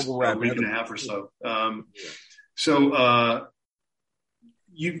the last week and a half or so.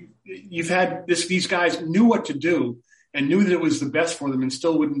 You've had these guys knew what to do and knew that it was the best for them and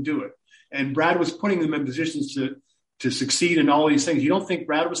still wouldn't do it. And Brad was putting them in positions to succeed in all these things. You don't think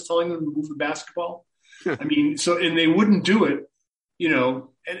Brad was telling them to move the basketball? I mean, and they wouldn't do it,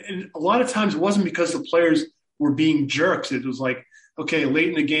 and a lot of times it wasn't because the players were being jerks. It was like, okay, late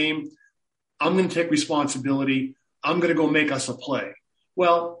in the game, I'm going to take responsibility. I'm going to go make us a play.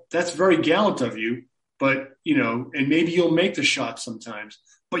 Well, that's very gallant of you, but, and maybe you'll make the shot sometimes,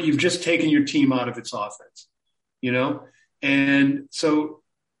 but you've just taken your team out of its offense, And so,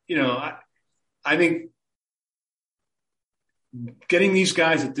 I think getting these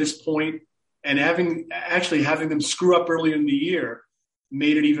guys at this point and having them screw up early in the year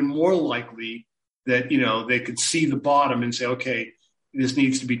made it even more likely that, they could see the bottom and say, okay, this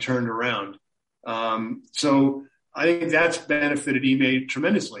needs to be turned around. So I think that's benefited Ime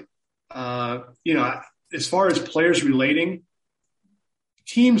tremendously. As far as players relating,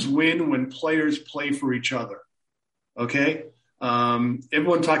 teams win when players play for each other. Okay.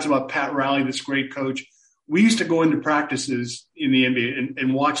 Everyone talks about Pat Riley, this great coach. We used to go into practices in the NBA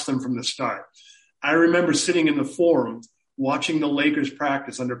and watch them from the start. I remember sitting in the forum watching the Lakers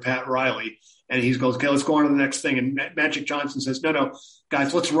practice under Pat Riley, and he goes, okay, let's go on to the next thing. And Magic Johnson says, no,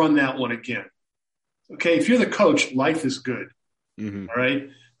 guys, let's run that one again. Okay, if you're the coach, life is good. Mm-hmm. All right?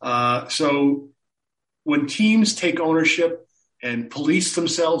 So when teams take ownership and police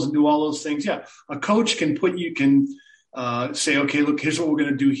themselves and do all those things, a coach can say, okay, look, here's what we're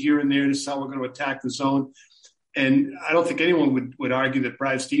going to do here and there. This is how we're going to attack the zone. And I don't think anyone would argue that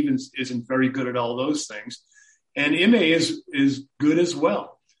Brad Stevens isn't very good at all those things. And Ime is good as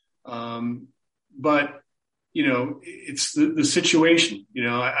well. But, it's the situation.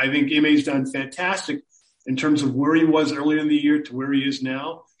 I think Ime's done fantastic in terms of where he was earlier in the year to where he is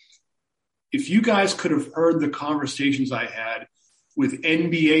now. If you guys could have heard the conversations I had with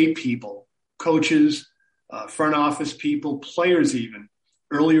NBA people, coaches, front office people, players even,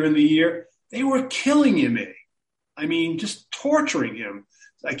 earlier in the year, they were killing Ime. I mean, just torturing him.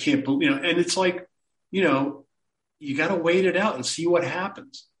 I can't believe, and it's like, you got to wait it out and see what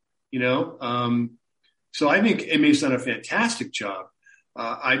happens, So I think Ime's done a fantastic job.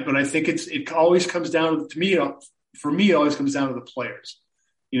 But I think it always comes down to me. For me, it always comes down to the players.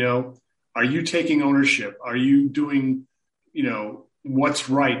 Are you taking ownership? Are you doing, what's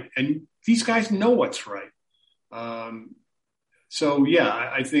right? And these guys know what's right. I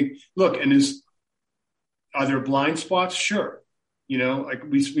think, look, are there blind spots? Sure. Like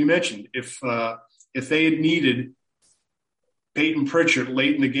we mentioned, if they had needed Peyton Pritchard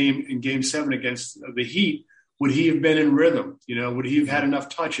late in the game, in Game 7 against the Heat, would he have been in rhythm? Would he have had enough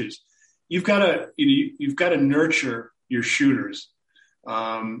touches? You've got to nurture your shooters.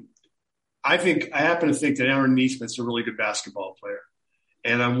 I happen to think that Aaron Nesmith's a really good basketball player,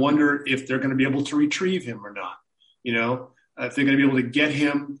 and I wonder if they're going to be able to retrieve him or not. If they're going to be able to get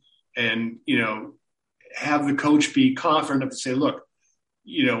him and have the coach be confident enough to say, look,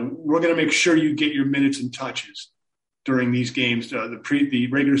 we're going to make sure you get your minutes and touches during these games, the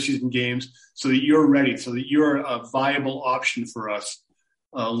regular season games, so that you're ready, so that you're a viable option for us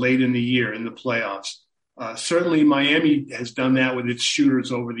late in the year in the playoffs. Certainly Miami has done that with its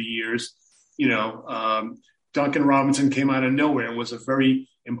shooters over the years. Duncan Robinson came out of nowhere and was a very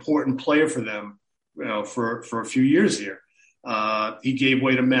important player for them, for a few years here. He gave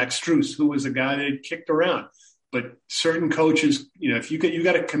way to Max Strus, who was a guy that had kicked around. But certain coaches, if you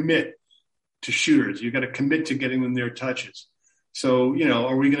got to commit to shooters, you got to commit to getting them their touches. So,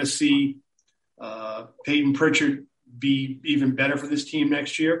 are we going to see Peyton Pritchard be even better for this team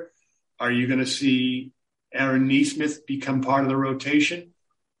next year? Are you going to see Aaron Nesmith become part of the rotation?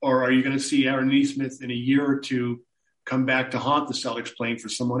 Or are you going to see Aaron Nesmith in a year or two come back to haunt the Celtics playing for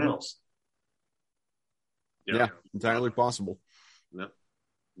someone else? Yeah, entirely possible. Yeah.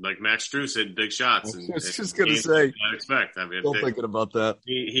 Like Max Strus hitting big shots. I was just going to say, I expect. Still thinking about that.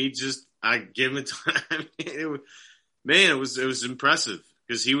 I give him time. It was impressive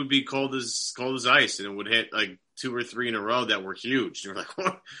because he would be cold as ice, and it would hit like 2 or 3 in a row that were huge. You're like,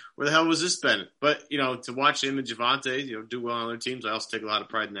 where the hell was this been? But to watch him and Javonte, do well on their teams, I also take a lot of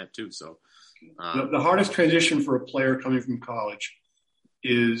pride in that too. So the hardest transition for a player coming from college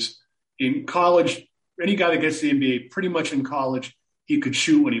is in college. Any guy that gets to the NBA, pretty much in college, he could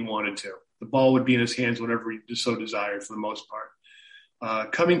shoot when he wanted to. The ball would be in his hands whenever he so desired, for the most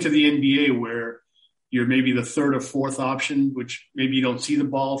part. Coming to the NBA, where you're maybe the third or fourth option, which maybe you don't see the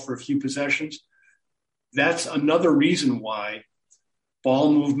ball for a few possessions, that's another reason why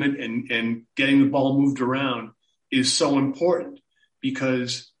ball movement and getting the ball moved around is so important.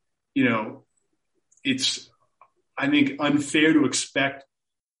 Because, it's, I think, unfair to expect,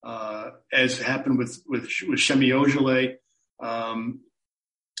 as happened with Semi Ojeleye,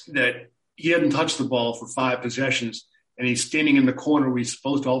 that he hadn't touched the ball for 5 possessions, and he's standing in the corner where he's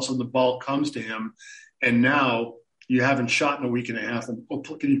supposed to. All of a sudden, the ball comes to him, and now you haven't shot in a week and a half. And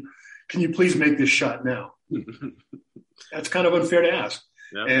can you please make this shot now? That's kind of unfair to ask.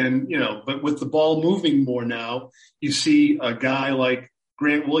 Yeah. And but with the ball moving more now, you see a guy like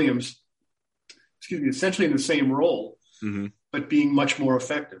Grant Williams, essentially in the same role, but being much more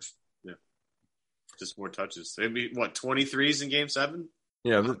effective. Yeah, just more touches. Maybe 23s in Game 7.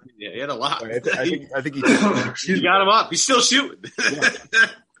 Yeah, he had a lot. I think he got him up. He's still shooting. Yeah.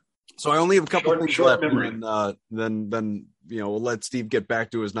 So I only have a couple things left, and then we'll let Steve get back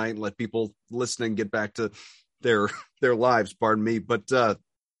to his night and let people listening get back to their lives. Pardon me, but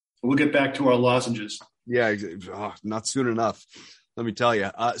we'll get back to our lozenges. Yeah, not soon enough. Let me tell you.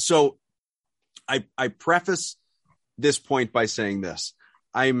 So I preface this point by saying this: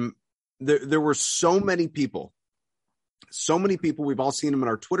 there were so many people. We've all seen them in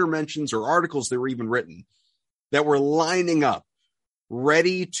our Twitter mentions or articles that were even written that were lining up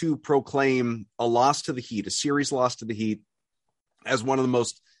ready to proclaim a loss to the Heat, a series loss to the Heat, as one of the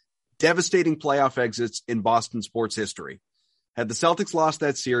most devastating playoff exits in Boston sports history. Had the Celtics lost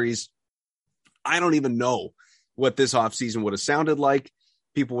that series, I don't even know what this offseason would have sounded like.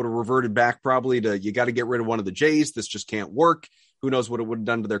 People would have reverted back probably to, you got to get rid of one of the Jays. This just can't work. Who knows what it would have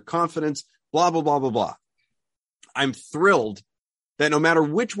done to their confidence, blah, blah, blah, blah, blah. I'm thrilled that no matter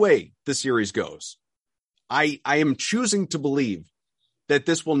which way the series goes, I am choosing to believe that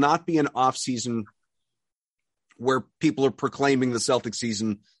this will not be an off season where people are proclaiming the Celtics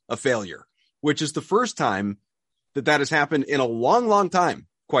season a failure, which is the first time that has happened in a long, long time,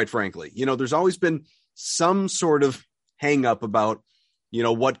 quite frankly. There's always been some sort of hang up about,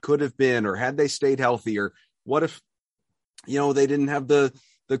 what could have been, or had they stayed healthy, or what if, they didn't have the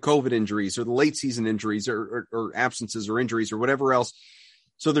COVID injuries or the late season injuries or absences or injuries or whatever else.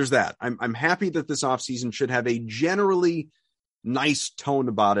 So there's that. I'm happy that this offseason should have a generally nice tone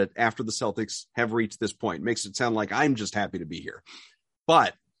about it after the Celtics have reached this point. Makes it sound like I'm just happy to be here.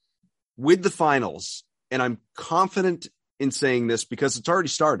 But with the finals, and I'm confident in saying this because it's already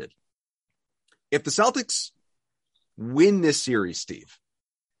started, if the Celtics win this series, Steve,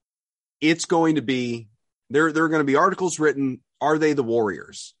 it's going to be, there are going to be articles written, are they the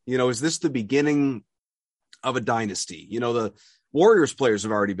Warriors? Is this the beginning of a dynasty? The Warriors players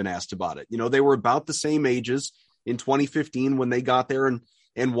have already been asked about it. They were about the same ages in 2015 when they got there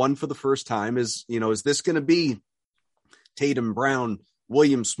and won for the first time. Is this going to be Tatum, Brown,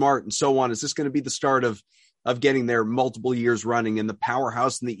 Williams, Smart, and so on? Is this going to be the start of getting there multiple years running? And the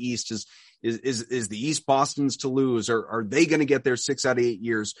powerhouse in the East is the East Boston's to lose? Or are they going to get there 6 out of 8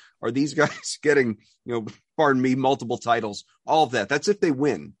 years? Are these guys getting, pardon me, multiple titles? All of that. That's if they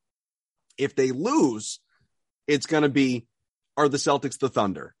win. If they lose, it's going to be, are the Celtics the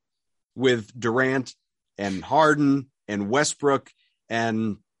Thunder with Durant and Harden and Westbrook?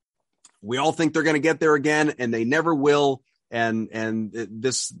 And we all think they're going to get there again, and they never will. And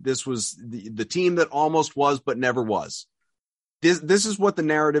this was the team that almost was, but never was. This is what the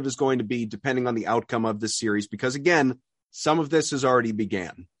narrative is going to be, depending on the outcome of this series, because again, some of this has already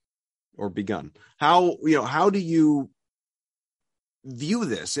begun. How do you view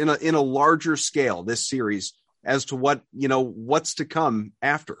this in a larger scale, this series, as to what's to come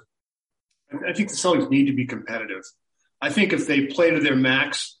after? I think the Celtics need to be competitive. I think if they play to their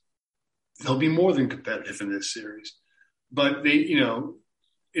max, they'll be more than competitive in this series. But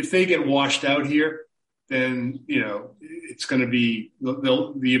if they get washed out here, then, it's going to be,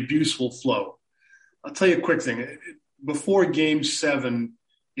 the abuse will flow. I'll tell you a quick thing. Before Game 7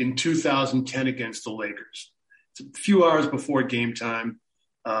 in 2010 against the Lakers, it's a few hours before game time,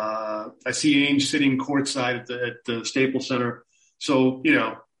 I see Ainge sitting courtside at the Staples Center. So,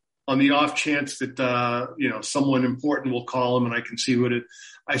 on the off chance that, someone important will call him and I can see what it,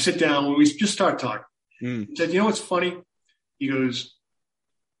 I sit down and we just start talking. He said, what's funny? He goes,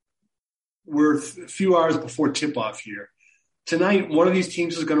 we're a few hours before tip-off here. Tonight, one of these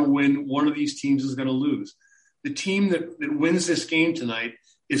teams is going to win. One of these teams is going to lose. The team that wins this game tonight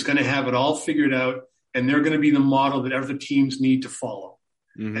is going to have it all figured out, and they're going to be the model that other teams need to follow.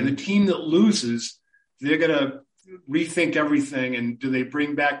 Mm-hmm. And the team that loses, they're going to rethink everything. And do they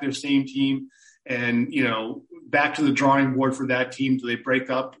bring back their same team and, back to the drawing board for that team? Do they break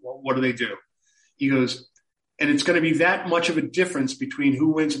up? What do they do? He goes, and it's going to be that much of a difference between who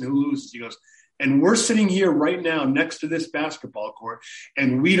wins and who loses. He goes, and we're sitting here right now next to this basketball court,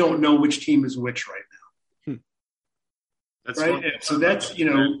 and we don't know which team is which right now. That's right. So that's,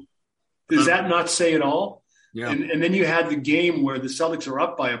 does that not say it all? Yeah. And then you had the game where the Celtics are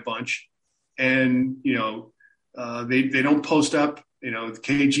up by a bunch, and they don't post up.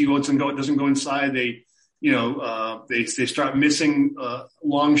 KG doesn't go inside. They start missing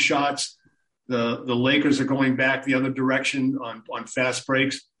long shots. The Lakers are going back the other direction on fast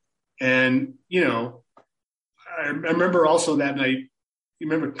breaks. And, I remember also that night,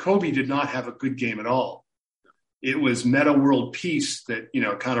 Kobe did not have a good game at all. It was Meta World Peace that,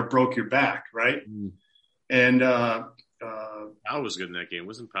 kind of broke your back, right? Mm. And Powell was good in that game.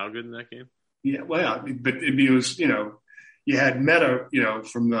 Wasn't Powell good in that game? Yeah, well, but it was, you had Meta,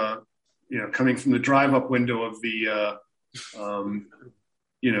 from the, coming from the drive-up window of the,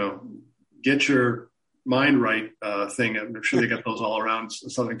 get your mind right thing. I'm sure they got those all around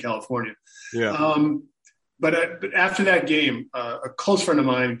Southern California. Yeah. But after that game, a close friend of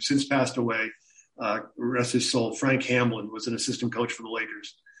mine since passed away, rest his soul, Frank Hamlin, was an assistant coach for the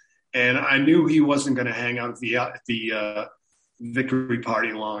Lakers. And I knew he wasn't going to hang out at the victory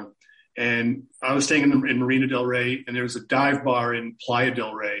party long. And I was staying in Marina Del Rey, and there was a dive bar in Playa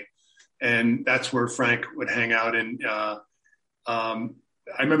del Rey. And that's where Frank would hang out. And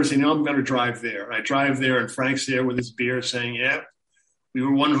I remember saying, I'm going to drive there. I drive there, and Frank's there with his beer saying, yeah, we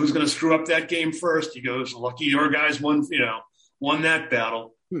were wondering who's going to screw up that game first. He goes, lucky your guys won that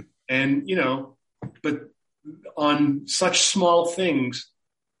battle. And, but on such small things,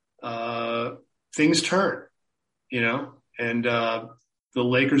 things turn, and the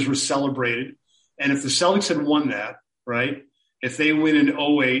Lakers were celebrated. And if the Celtics had won that, right, if they win in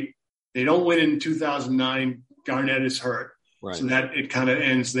 2008, they don't win in 2009, Garnett is hurt. Right. So that it kind of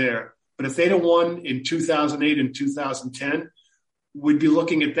ends there. But if they'd have won in 2008 and 2010, we'd be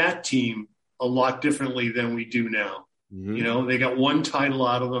looking at that team a lot differently than we do now. Mm-hmm. They got one title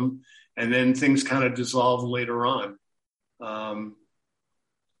out of them, and then things kind of dissolve later on. And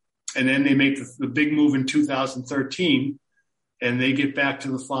then they make the big move in 2013, and they get back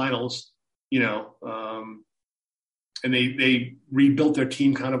to the finals, and they rebuilt their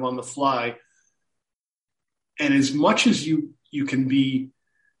team kind of on the fly. And as much as you can be,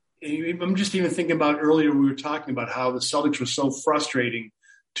 I'm just even thinking about earlier, we were talking about how the Celtics were so frustrating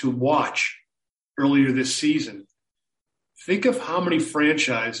to watch earlier this season. Think of how many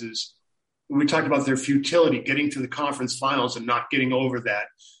franchises, we talked about their futility, getting to the conference finals and not getting over that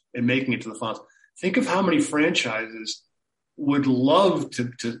and making it to the finals. Think of how many franchises would love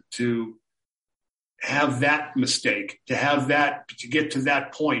to have that mistake, to get to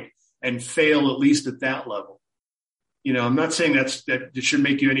that point and fail at least at that level. I'm not saying that it should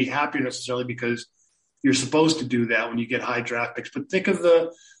make you any happier necessarily, because you're supposed to do that when you get high draft picks. But think of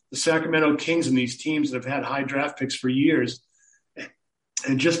the Sacramento Kings and these teams that have had high draft picks for years.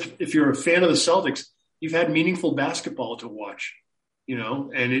 And just if you're a fan of the Celtics, you've had meaningful basketball to watch,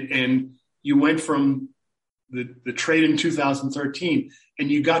 and you went from the trade in 2013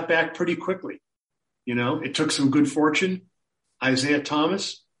 and you got back pretty quickly. It took some good fortune. Isaiah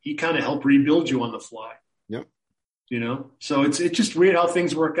Thomas, he kind of helped rebuild you on the fly. Yep. So it's just weird how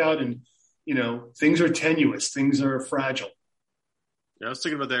things work out, and, things are tenuous. Things are fragile. Yeah, I was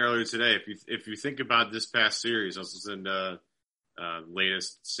thinking about that earlier today. If you think about this past series, I was listening to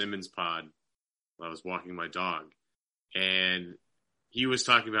latest Simmons pod while I was walking my dog, and he was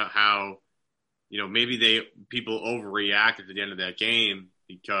talking about how, maybe people overreacted at the end of that game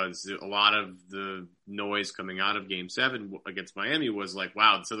because a lot of the noise coming out of Game 7 against Miami was like,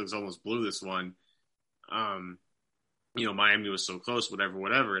 wow, the Celtics almost blew this one. Miami was so close,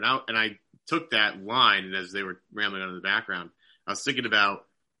 whatever. And I took that line, and as they were rambling on in the background, I was thinking about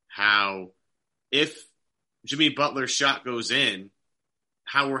how if Jimmy Butler's shot goes in,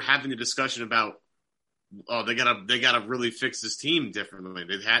 how we're having the discussion about, they gotta really fix this team differently.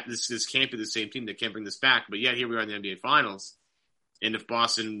 This can't be the same team. They can't bring this back. But yet here we are in the NBA Finals, and if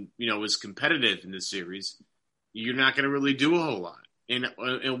Boston, is competitive in this series, you're not going to really do a whole lot. And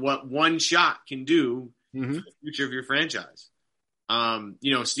what one shot can do for the future of your franchise.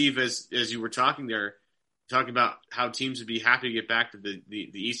 Steve, as you were talking there, talking about how teams would be happy to get back to the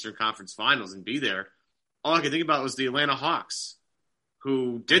Eastern Conference Finals and be there. All I could think about was the Atlanta Hawks,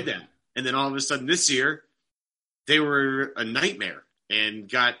 who did that. And then all of a sudden this year, they were a nightmare and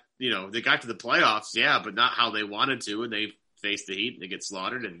they got to the playoffs, but not how they wanted to. And they faced the Heat and they get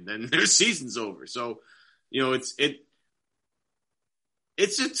slaughtered, and then their season's over. So,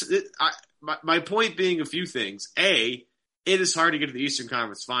 my point being a few things. A, it is hard to get to the Eastern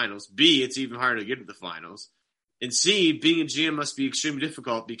Conference Finals. B, it's even harder to get to the finals. And C, being a GM must be extremely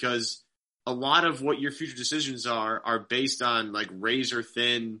difficult because a lot of what your future decisions are based on like razor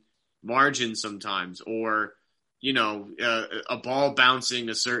thin margins sometimes, or a ball bouncing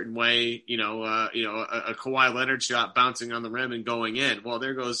a certain way, a Kawhi Leonard shot bouncing on the rim and going in. Well,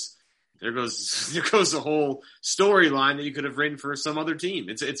 there goes a whole storyline that you could have written for some other team.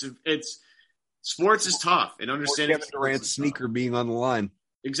 It's sports is tough, and understanding Kevin Durant's sneaker being on the line.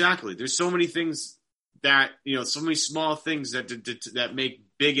 Exactly. There's so many things that so many small things that make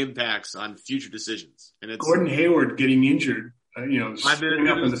big impacts on future decisions. And it's Gordon Hayward getting injured. Stepping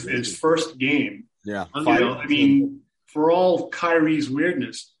up in his first game. Yeah. For all Kyrie's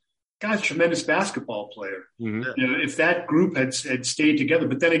weirdness, guy's a tremendous basketball player. Mm-hmm. If that group had stayed together,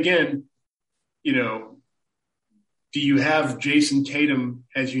 but then again, do you have Jason Tatum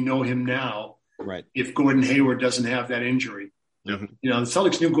as you know him now? Right. If Gordon Hayward doesn't have that injury, mm-hmm. The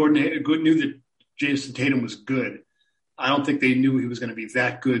Celtics knew that Jason Tatum was good. I don't think they knew he was going to be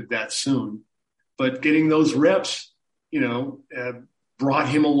that good that soon, but getting those reps, brought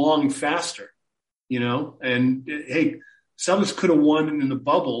him along faster, and hey, Celtics could have won in the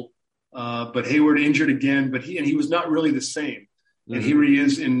bubble, but Hayward injured again, but he was not really the same. Mm-hmm. And here he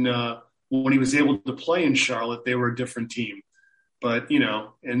is when he was able to play in Charlotte, they were a different team. But,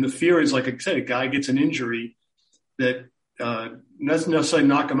 and the fear is, like I said, a guy gets an injury that doesn't necessarily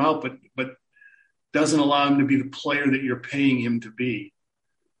knock him out, but doesn't allow him to be the player that you're paying him to be.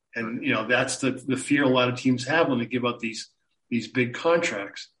 And, that's the fear a lot of teams have when they give up these big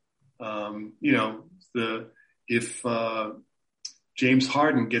contracts. If James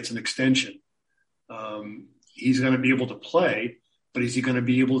Harden gets an extension, he's going to be able to play, but is he going to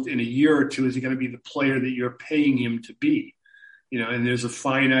be able to, in a year or two, is he going to be the player that you're paying him to be? And there's a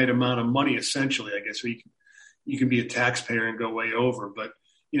finite amount of money, essentially, I guess, where you can be a taxpayer and go way over. But,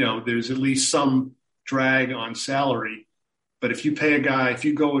 there's at least some drag on salary. But if you pay a guy, if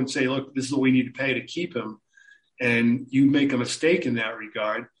you go and say, look, this is what we need to pay to keep him, and you make a mistake in that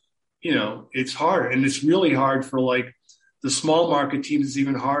regard, it's hard. And it's really hard for like the small market teams. It's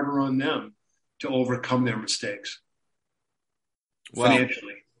even harder on them to overcome their mistakes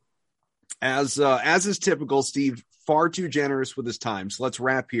financially. As is typical, Steve, far too generous with his time. So let's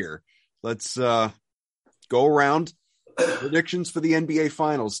wrap here. Let's go around. Predictions for the NBA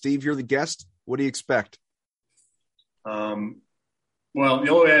Finals. Steve, you're the guest. What do you expect? Well, the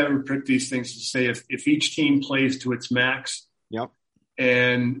only way I ever predict these things is to say if each team plays to its max. Yep.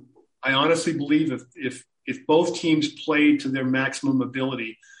 And I honestly believe if both teams play to their maximum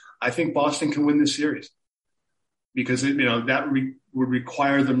ability, I think Boston can win this series because that would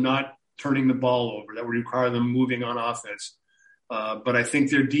require them not turning the ball over. That would require them moving on offense. But I think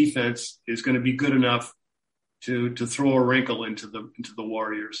their defense is going to be good enough to throw a wrinkle into the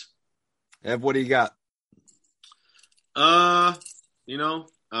Warriors. Ev, what do you got?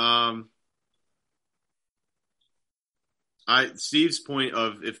 Steve's point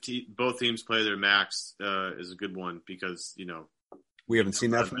of if both teams play their max is a good one because we haven't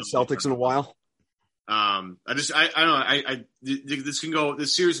seen that from the Celtics in a while. This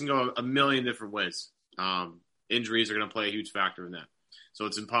series can go a million different ways. Injuries are going to play a huge factor in that, so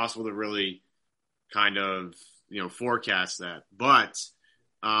it's impossible to really kind of forecast that. But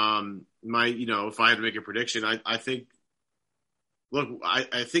if I had to make a prediction, I think. Look,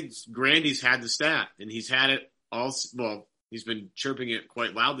 I think Grandy's had the stat, and he's had it all. Well, he's been chirping it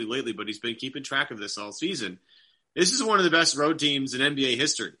quite loudly lately, but he's been keeping track of this all season. This is one of the best road teams in NBA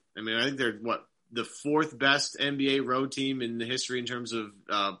history. I mean, I think they're the fourth best NBA road team in the history in terms of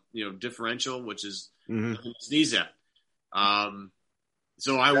differential, which is sneeze at.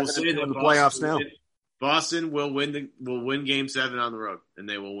 So I will say that the playoffs now. Boston will win Game 7 on the road, and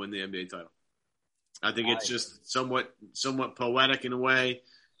they will win the NBA title. I think it's just somewhat poetic in a way.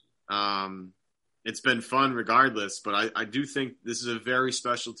 It's been fun regardless, but I do think this is a very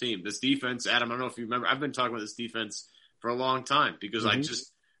special team. This defense, Adam, I don't know if you remember, I've been talking about this defense for a long time because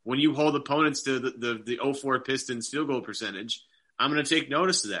when you hold opponents to the 0-4 Pistons field goal percentage, I'm going to take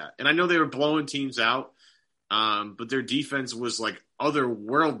notice of that. And I know they were blowing teams out, but their defense was like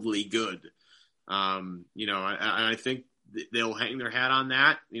otherworldly good. I think they'll hang their hat on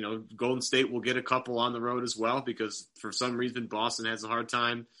that. Golden State will get a couple on the road as well because for some reason Boston has a hard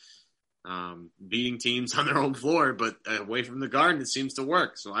time beating teams on their own floor, but away from the Garden it seems to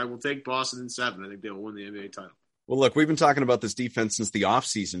work. So I will take Boston in 7. I think they will win the NBA title. Well, look, we've been talking about this defense since the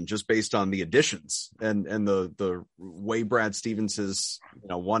offseason, just based on the additions and the way Brad Stevens has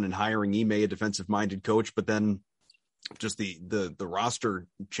won in hiring Ime, a defensive-minded coach, but then just the roster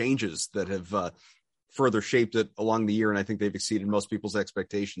changes that have further shaped it along the year, and I think they've exceeded most people's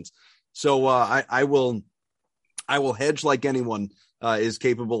expectations. So I will hedge like anyone is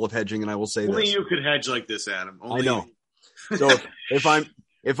capable of hedging, and I will say only this. You could hedge like this, Adam. Only I know. So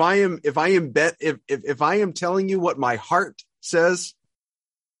if I am telling you what my heart says,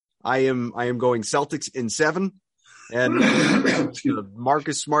 I am going Celtics in 7, and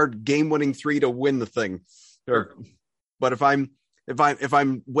Marcus Smart game-winning 3 to win the thing. But if I'm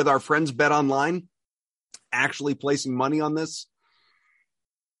with our friends Bet Online, actually placing money on this,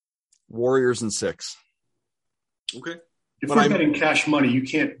 Warriors in 6. Okay. If we're betting cash money, you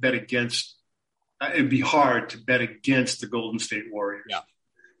can't bet against. It'd be hard to bet against the Golden State Warriors. Yeah.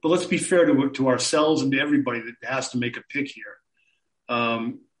 But let's be fair to ourselves and to everybody that has to make a pick here.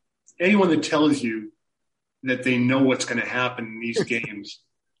 Anyone that tells you that they know what's going to happen in these games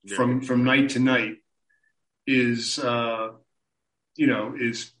from night to night is trying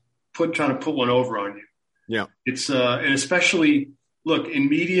to put one over on you. Yeah. It's and especially look in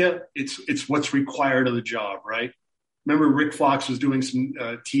media, it's what's required of the job, right? Remember Rick Fox was doing some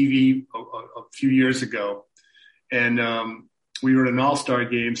TV a few years ago, and we were at an all-star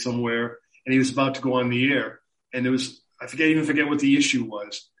game somewhere, and he was about to go on the air, and I forget what the issue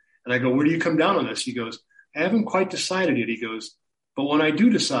was. And I go, where do you come down on this? He goes, I haven't quite decided yet. He goes, but when I do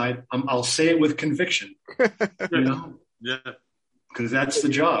decide, I'll say it with conviction. Yeah, because that's the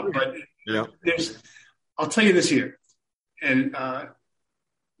job. But I'll tell you this here, and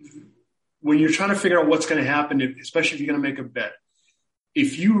when you're trying to figure out what's going to happen, especially if you're going to make a bet,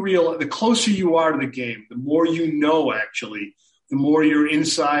 if you realize the closer you are to the game, the more you know, actually, the more you're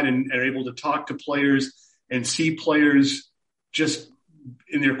inside and are able to talk to players and see players just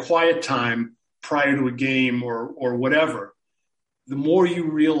in their quiet time prior to a game or whatever, the more you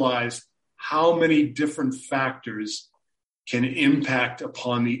realize how many different factors can impact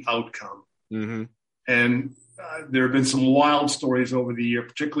upon the outcome. Mm-hmm. And there have been some wild stories over the year,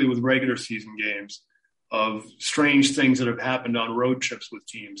 particularly with regular season games, of strange things that have happened on road trips with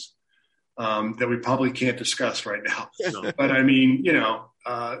teams that we probably can't discuss right now. No. But I mean,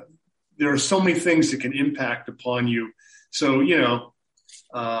 there are so many things that can impact upon you. So,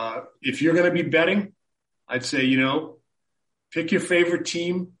 if you're going to be betting, I'd say, pick your favorite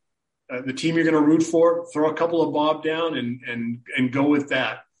team, the team you're going to root for, throw a couple of bob down and go with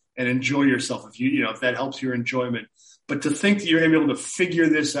that and enjoy yourself if that helps your enjoyment. But to think that you're going to be able to figure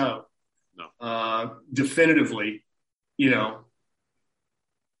this out definitively,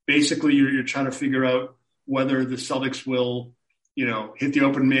 basically you're trying to figure out whether the Celtics will, hit the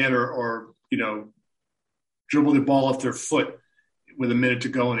open man or dribble the ball off their foot with a minute to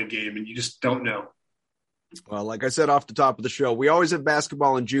go in a game, and you just don't know. Well, like I said off the top of the show, we always have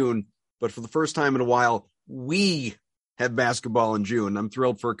basketball in June, but for the first time in a while, we have basketball in June. I'm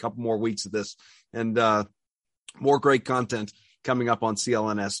thrilled for a couple more weeks of this, and more great content coming up on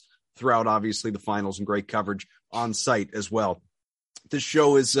CLNS throughout, obviously, the finals and great coverage on site as well. This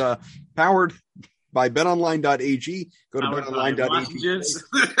show is powered by betonline.ag. Go to betonline.ag. Here's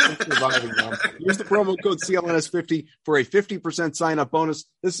the promo code CLNS50 for a 50% sign up bonus.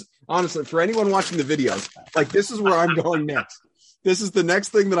 This, honestly, for anyone watching the videos, like, this is where I'm going next. This is the next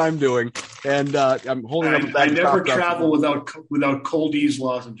thing that I'm doing, and I'm holding up a bag. I never travel without cold ease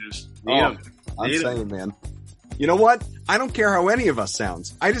lozenges. Yeah, I'm saying, man. You know what? I don't care how any of us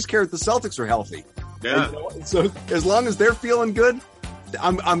sounds. I just care if the Celtics are healthy. Yeah. And, you know, so as long as they're feeling good,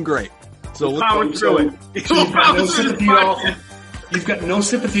 I'm great. So power through it. You've got no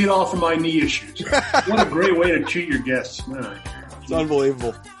sympathy at all for my knee issues. What a great way to treat your guests. Man. It's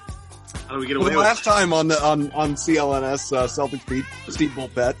unbelievable. How do we get away? The last time on CLNS, Celtics beat Steve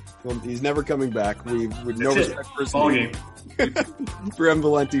Bulpett. He's never coming back. We've no respect for his game. For M.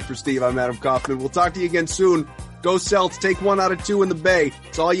 Valenti, for Steve, I'm Adam Kaufman. We'll talk to you again soon. Go Celts. Take 1 out of 2 in the Bay.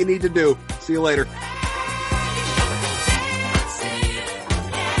 It's all you need to do. See you later.